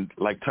album didn't,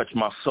 like, touch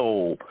my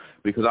soul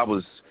because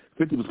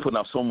 50 was putting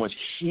out so much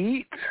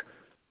heat.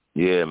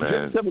 Yeah,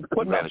 man. Dipset was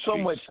putting out so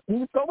much.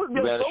 So was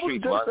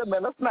Dipset,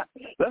 man.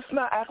 Let's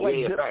not act like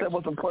Dipset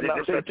wasn't putting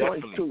out their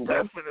joints too,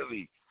 man.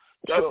 Definitely,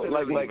 so, man.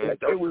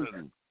 It was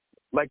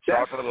like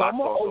that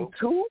summer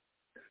 02.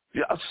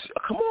 Yeah,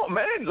 come on,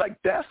 man.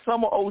 Like that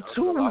summer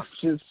 02 was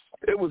just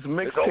it was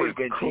mixtape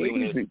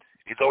crazy.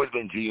 It's always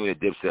been G-Unit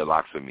Dipset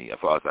locks for me.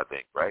 For us, I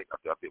think, right?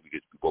 I think we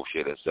both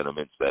share that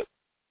sentiments that.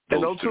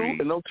 In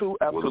 02,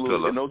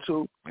 absolutely. In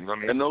 02, you know what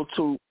I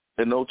mean?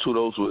 In 02,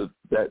 those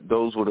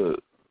were the.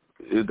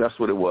 That's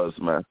what it was,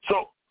 man.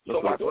 So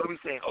what are we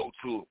saying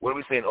 02? What are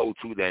we saying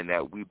 02 then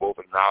that we both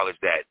acknowledge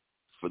that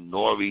for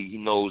Nori, he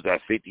knows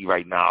that 50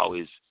 right now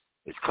is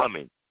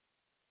coming.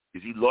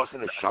 Is he lost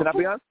in the shuffle? Can I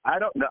be honest? I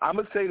don't know. I'm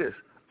going to say this.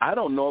 I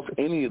don't know if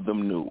any of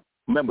them knew.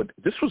 Remember,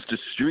 this was the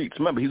streets.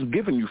 Remember, he's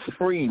giving you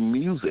free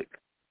music.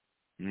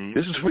 Mm-hmm.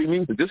 This is free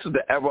music. This is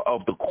the era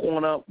of the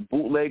corner,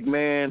 bootleg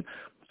man,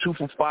 2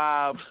 for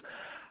 5s.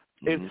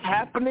 It's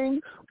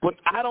happening, but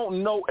I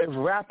don't know if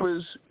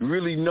rappers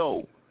really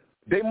know.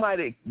 They might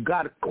have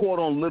got caught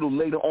on a little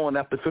later on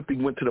after 50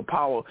 went to the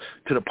power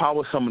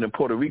summit in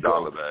Puerto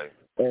Rico.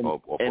 And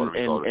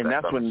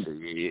that's when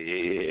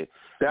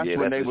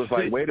they was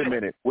like, wait a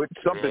minute,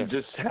 something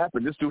just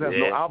happened. This dude has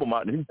no album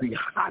out, and he's the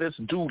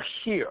hottest dude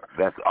here.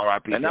 That's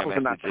R.I.P. And that was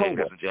in October.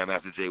 That's when Jam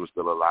Master Jay was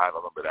still alive. I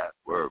remember that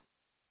word.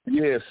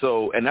 Yeah,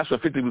 so and that's when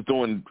 50 was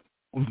doing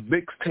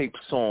mixtape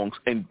songs,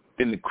 and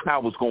the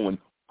crowd was going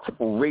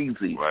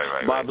crazy.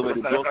 Right. By the way,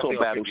 there's also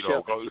battle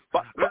Shells.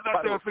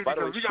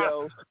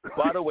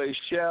 By the way,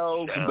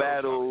 Shells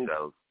battled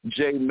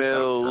J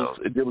Mills.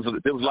 There was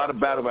a lot of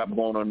battle rap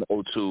going on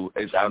in 02.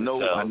 I know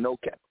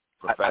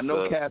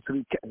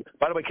Cassidy.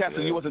 By the way,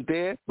 Cassidy, you wasn't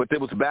there, but there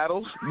was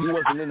battles. You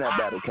wasn't in that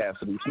battle,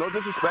 Cassidy. No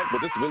disrespect,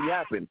 but this really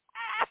happened.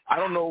 I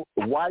don't know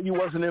why you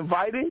wasn't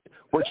invited,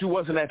 but you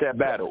wasn't at that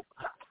battle.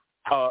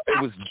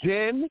 It was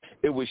Jen,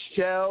 it was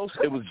Shells,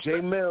 it was J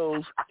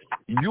Mills.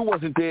 You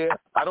wasn't there.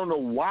 I don't know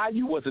why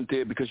you wasn't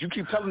there because you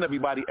keep telling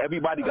everybody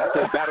got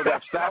their battle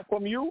rap style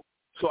from you.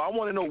 So I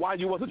want to know why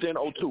you wasn't there in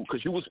 02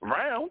 because you was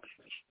around.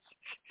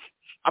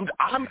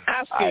 I'm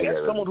asking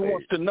as someone who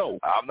wants to know.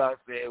 I'm not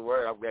saying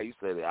word. I'm glad you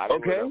said it.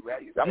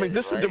 I mean,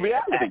 this is the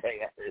reality.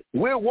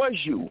 Where was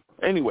you?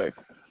 Anyway.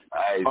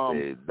 I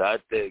said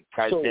nothing.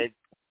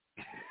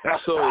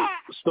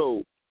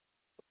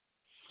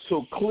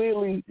 So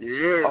clearly,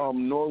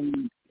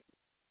 Nori.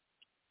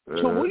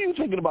 So what are you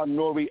thinking about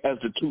Nori as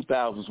the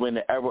 2000s, when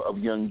the era of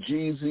Young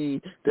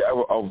Jeezy, the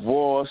era of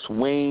Ross,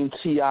 Wayne,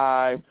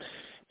 T.I.,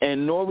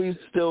 and Nori's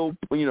still,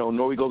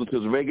 Nori goes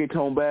into his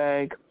reggaeton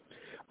bag.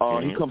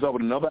 He comes out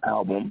with another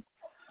album,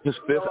 his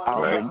 5th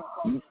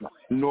album,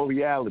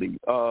 Noriality.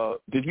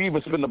 Did you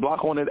even spin the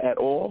block on it at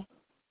all?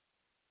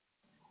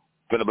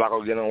 Spin the block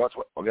again on what?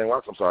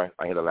 I'm sorry,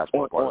 I hear the last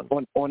part.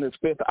 On his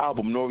 5th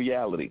album,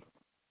 Noriality.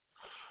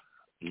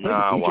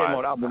 Nah, he came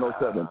out album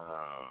 07.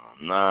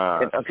 Nah.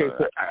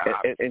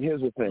 And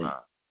here's the thing.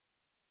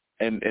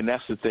 And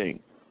that's the thing.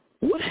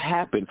 What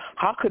happened?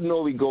 How could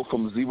Nori go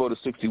from 0 to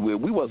 60 where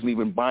we wasn't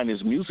even buying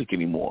his music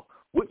anymore?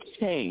 What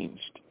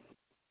changed?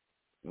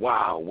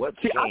 Wow, what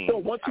changed? I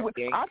thought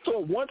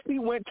once he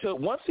went to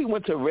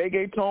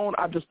reggaeton,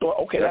 I just thought,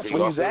 okay, that's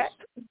where he's at.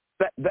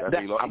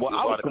 I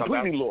was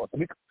completely lost.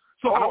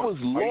 So I was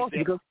lost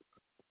because.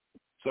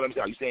 So let me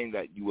say, are you saying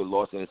that you were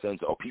lost in a sense,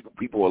 or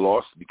people were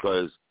lost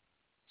because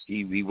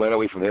he went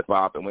away from hip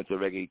hop and went to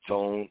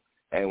reggaeton,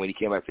 and when he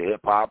came back to hip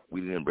hop,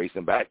 we didn't embrace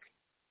him back?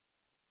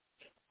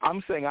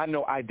 I'm saying I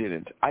know I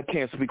didn't. I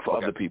can't speak for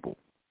other people.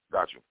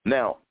 Got you.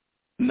 Now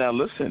Now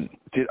listen,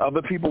 did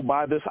other people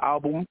buy this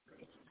album?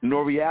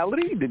 No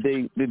reality? Did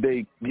they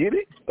get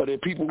it? Or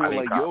did people who were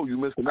like, yo, you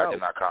missing out? I did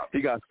not cop.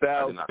 He got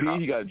Styles P,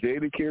 he got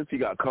Jadakiss, he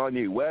got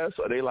Kanye West.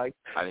 Are they like?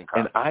 I didn't cop.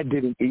 And I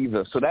didn't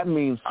either. So that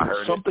means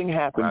something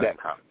happened that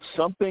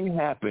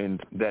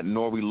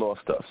Nori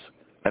lost us.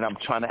 And I'm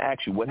trying to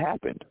ask you, what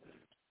happened?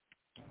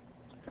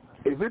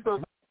 Is it the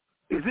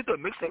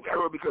mixtape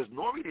era? Because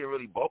Nori didn't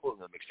really bubble in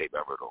the mixtape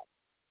era though.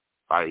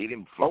 He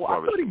didn't. I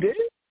thought he did.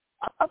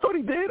 I thought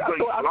he did.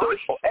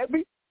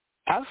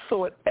 I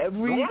saw it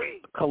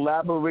every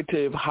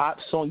collaborative hot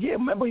song. Yeah,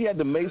 remember he had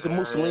the Mason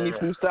Mussolini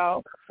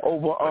freestyle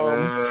over.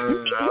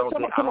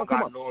 Come on.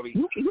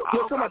 You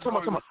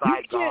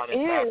can't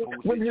end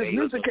when his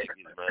music.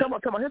 Come on.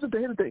 Here's the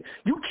thing.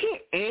 You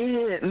can't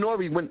end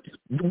Nori when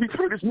we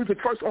heard his music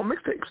first on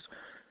mixtapes.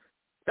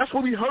 That's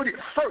when we heard it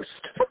first.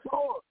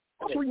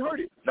 That's when we heard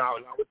it. Now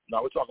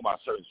we're talking about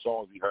certain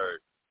songs we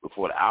heard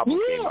before the album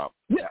came out.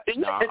 Yeah,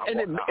 and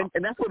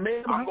that's what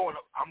made him. I'm going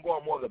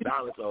more of the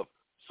balance of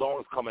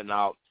songs coming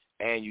out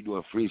and you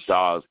doing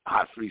freestyles,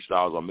 hot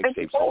freestyles on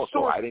mixtapes.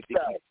 Also, I didn't think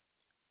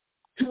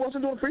he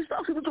wasn't doing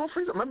freestyles. He was doing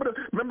freestyles. Remember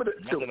the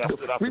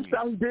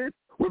freestyle he did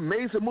with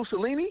Maze and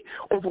Mussolini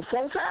over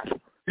phone tap?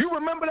 You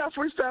remember that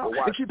freestyle?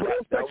 That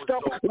was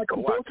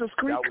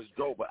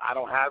dope, but I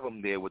don't have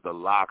him there with the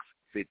locks.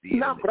 50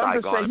 no, but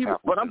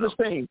I'm just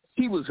saying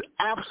he was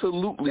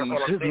absolutely,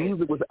 his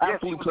music was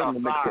absolutely playing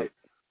the mixtape.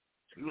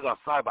 He was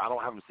outside, but I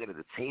don't have him sitting at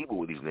the table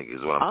with these niggas.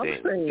 Is what I'm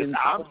saying.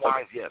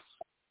 Album-wise, yes.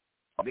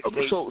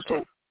 So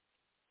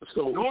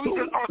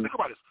Nori think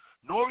about this.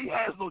 Nori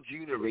has no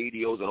junior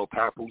radios or no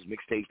papoose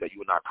mixtapes that you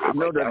would not copy.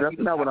 No, that's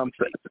not what I'm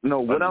saying.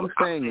 No, what I'm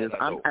saying is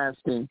I'm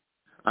asking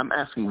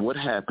what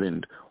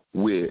happened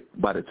where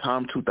by the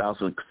time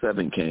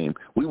 2007 came,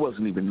 we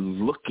wasn't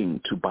even looking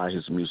to buy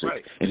his music,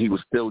 and he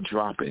was still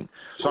dropping.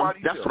 So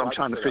that's what I'm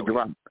trying to figure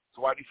out.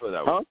 So why do you feel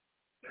that way?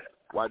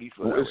 Why do you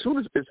feel that way? As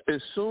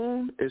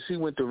soon as he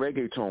went the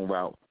reggaeton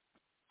route,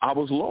 I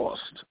was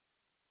lost.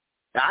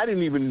 I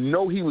didn't even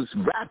know he was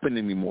rapping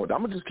anymore.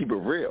 I'm gonna just keep it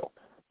real.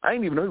 I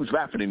didn't even know he was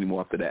rapping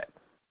anymore after that.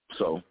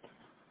 So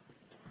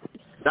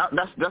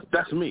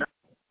that's me.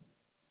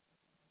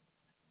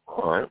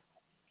 All right,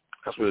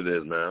 that's what it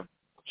is, man.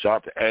 Shout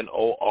out to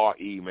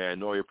N-O-R-E, man.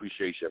 Nori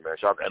appreciation, man.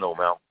 Shout out to N-O,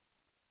 man.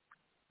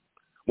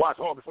 Watch,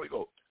 hold on, before you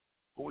go.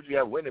 Who would you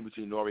have winning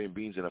between Nori and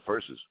Beans in the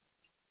verses?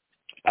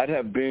 I'd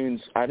have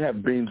Beans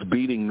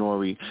beating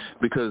Nori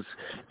because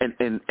and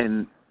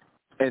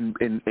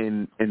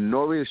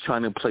Nori is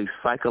trying to play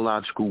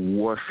psychological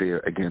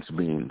warfare against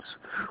Beans,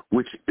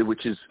 which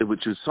is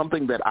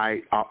something that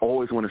I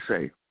always want to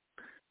say.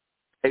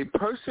 A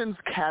person's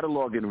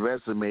catalog and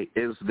resume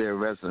is their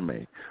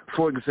resume.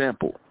 For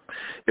example,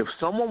 if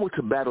someone were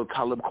to battle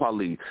Talib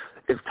Kweli,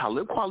 if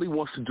Talib Kweli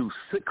wants to do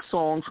 6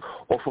 songs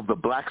off of the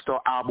Black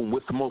Star album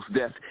with Mos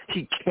Def,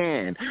 he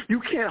can. You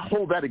can't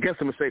hold that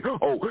against him and say,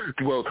 oh,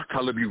 well,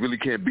 Talib, you really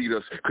can't beat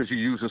us because you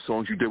use the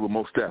songs you did with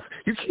Mos Def.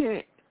 You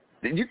can't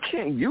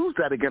use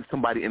that against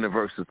somebody in the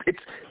verses.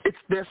 It's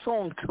their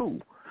song too.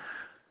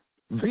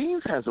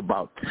 Beans has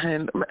about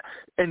 10,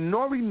 and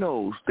Nori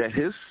knows that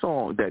his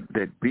song,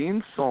 that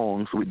Beans'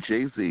 songs with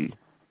Jay-Z,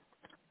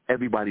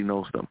 everybody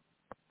knows them.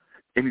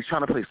 And he's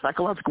trying to play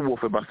psychological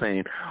warfare by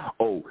saying,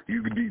 oh,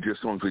 you need your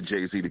songs with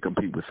Jay-Z to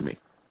compete with me.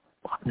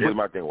 Here's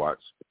my thing,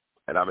 Watts,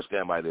 and I'm going to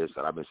stand by this,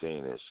 and I've been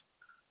saying this.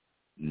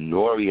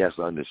 Nori has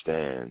to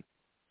understand,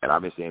 and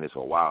I've been saying this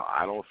for a while,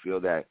 I don't feel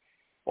that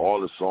all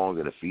the songs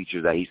and the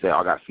features that he said,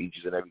 I got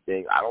features and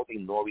everything, I don't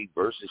think Nori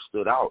verses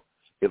stood out.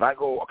 If I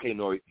go, okay,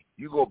 Nori,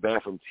 you go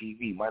banned from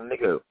TV, my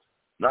nigga,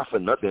 not for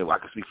nothing, I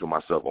can speak for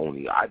myself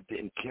only. I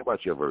didn't care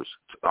about your verse.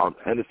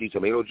 Hennessy,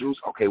 tomato juice,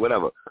 okay,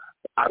 whatever.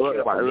 I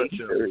care about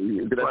nature.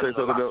 Can I say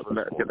something?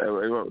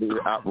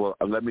 Well,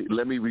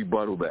 let me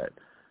rebuttal that.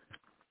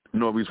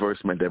 Nori's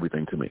verse meant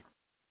everything to me.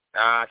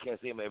 I can't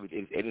say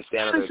everything. It didn't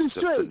stand on the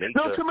nature.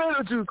 No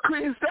tomato juice,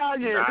 Queen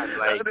Stallion. I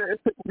play with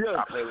it.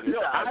 I play with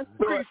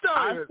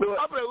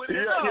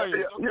it.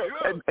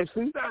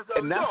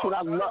 And that's what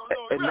I love.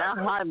 And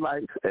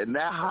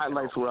that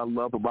highlights what I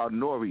love about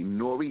Nori.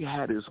 Nori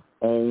had his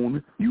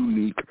own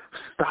unique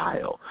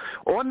style.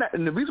 On that,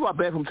 and the reason why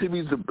Banned from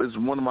TV is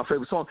one of my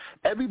favorite songs.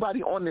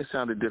 Everybody on there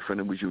sounded different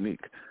and was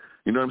unique.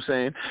 You know what I'm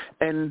saying?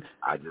 And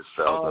I just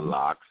felt the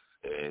locks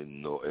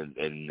and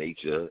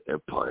nature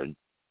and pun.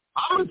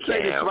 I'm going to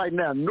say this right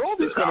now.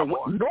 Nori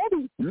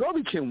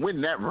can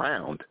win that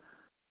round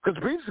because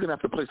Beans is going to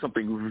have to play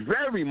something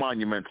very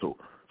monumental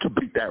to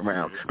beat that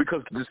round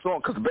because the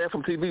song, because Banned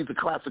from TV is a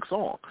classic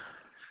song.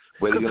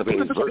 Wait, you're going to play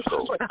his verse,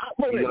 though?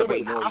 Wait,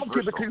 I'll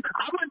give it to you.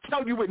 I'm going to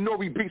tell you what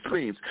Nori beats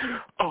Beans.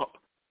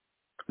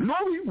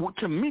 Nori,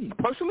 to me,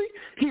 personally,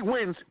 he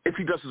wins if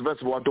he does his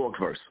Reservoir Dogs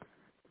verse.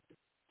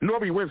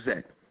 Nori wins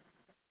that.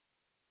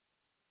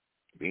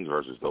 Beans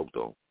verse is dope,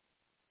 though.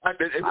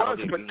 It was,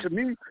 but to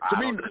me,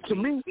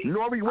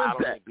 Nori wins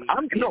that.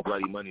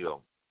 Bloody Money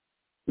though.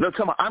 No,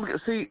 tell me,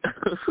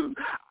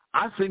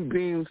 I think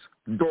Beans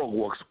dog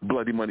walks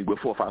Bloody Money with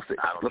 4, 5,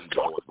 6. Let's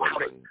talk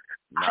about it.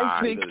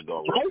 I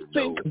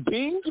think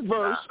Bean's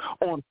verse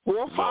on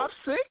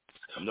 456.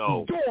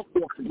 No. Dog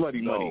walks the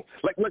Bloody Money.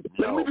 Let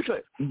me be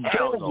clear.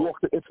 Dog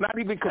walks it. It's not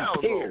even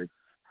compared.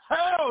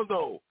 Hell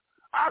no.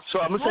 So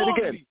I'm gonna say it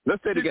again.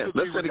 Let's say it again.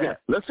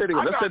 Let's say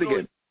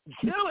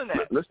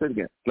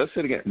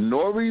it again.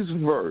 Nori's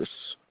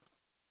verse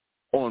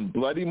on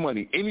Bloody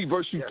Money, any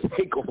verse you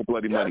take off of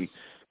Bloody Money,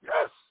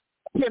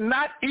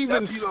 cannot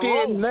even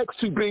stand next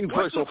to Bean's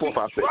verse on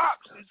 456.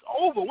 It's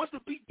over. Once the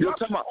beat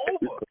drops, it's over.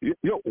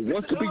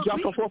 Once the beat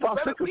drops on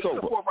 456, it's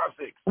over.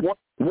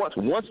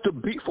 Once the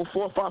beat for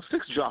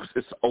 456 drops,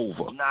 it's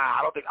over. Nah,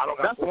 I don't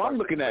got. That's what I'm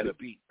looking at.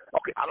 Beat.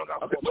 Okay, I don't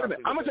got. Okay, wait a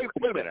minute.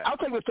 I'll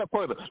take it a step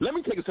further. Let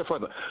me take it a step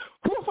further.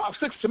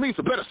 456 to me is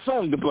a better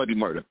song than Bloody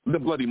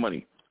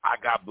Money. I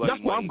got Bloody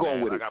Money. That's where I'm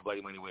going with it. I got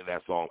Bloody Money with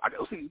that song. I'm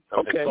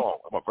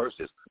on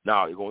verses.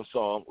 Now you're going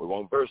song. We're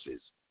going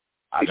verses.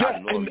 I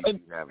got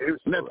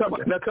now talk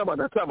about.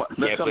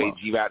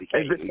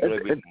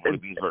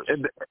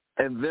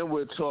 And then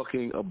we're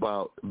talking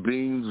about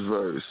Bean's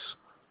verse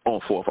on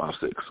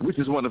 456, which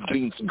is one of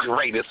Bean's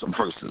greatest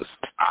verses.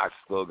 I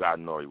still got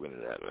Nori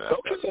winning that, man.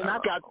 Okay, and I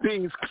got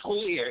things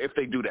clear if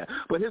they do that.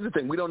 But here's the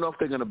thing: we don't know if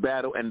they're going to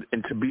battle. And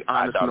to be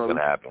honest, Nori,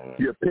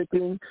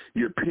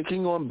 you're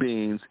picking on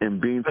Beans, and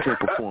Beans can't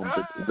perform.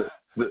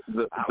 The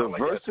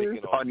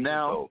verses are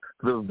now.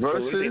 The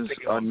verses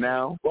are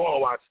now.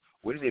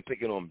 What are they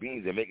picking on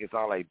Beans? They make it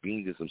sound like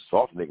Beans is some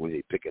soft nigga when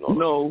they picking on.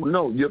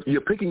 No,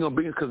 you're picking on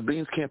Beans because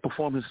Beans can't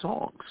perform his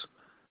songs.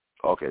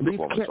 Okay,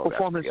 Beans can't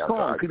perform his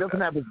songs. He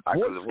doesn't have his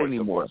voice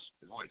anymore.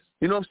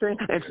 You know what I'm saying?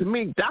 And to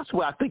me, that's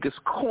where I think it's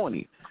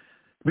corny,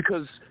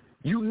 because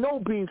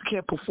Beans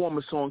can't perform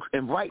his songs,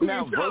 and right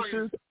now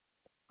verses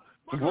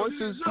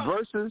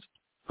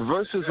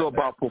are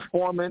about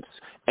performance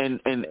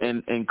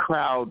and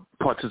crowd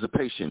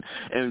participation.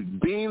 And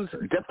Beans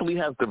definitely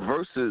has the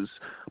verses,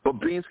 but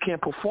Beans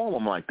can't perform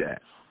them like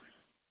that.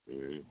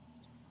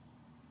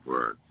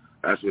 Word.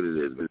 That's what it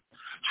is, man.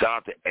 Shout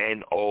out to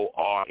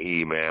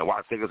N-O-R-E, man.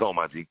 Watch, take us home,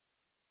 my G.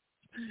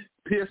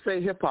 PSA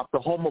Hip Hop, the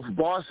home of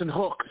bars and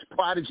hooks,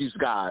 Prodigy's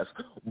guys.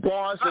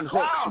 Bars and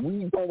hooks.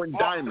 We going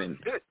diamond.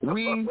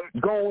 We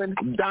going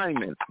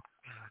diamond.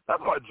 That's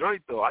my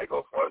joint, though. I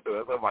go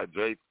further. That's my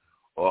joint.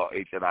 Or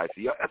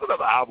HNIC. That's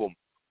another album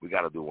we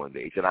got to do one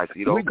day.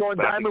 HNIC, though. We going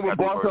diamond with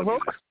bars and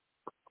hooks?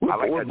 I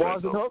like that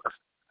bars and hooks?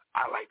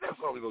 I like that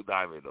song, We Go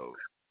Diamond, though.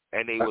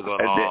 And they was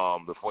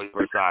on the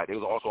 41st side. They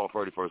was also on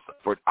 41st.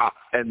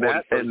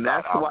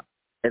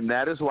 And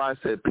that is why I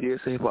said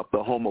PSA Hip Hop,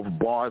 the home of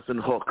bars and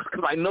hooks,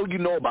 because I know you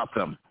know about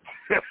them.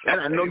 And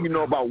I know you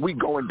know about We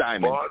Going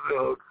Diamond. Bars and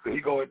hooks.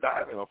 We Going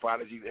Diamond on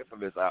Prodigy's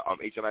infamous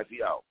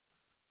HNIC out.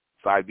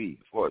 Side B,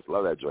 of course.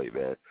 Love that joint,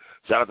 man.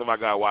 Shout out to my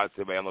guy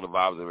Watson, man. I know the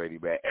vibes already,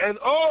 man. And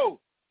shout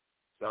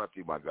out to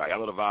you, my guy. I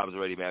know the vibes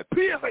already, man.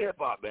 PSA Hip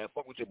Hop, man.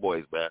 Fuck with your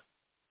boys, man.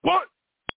 What?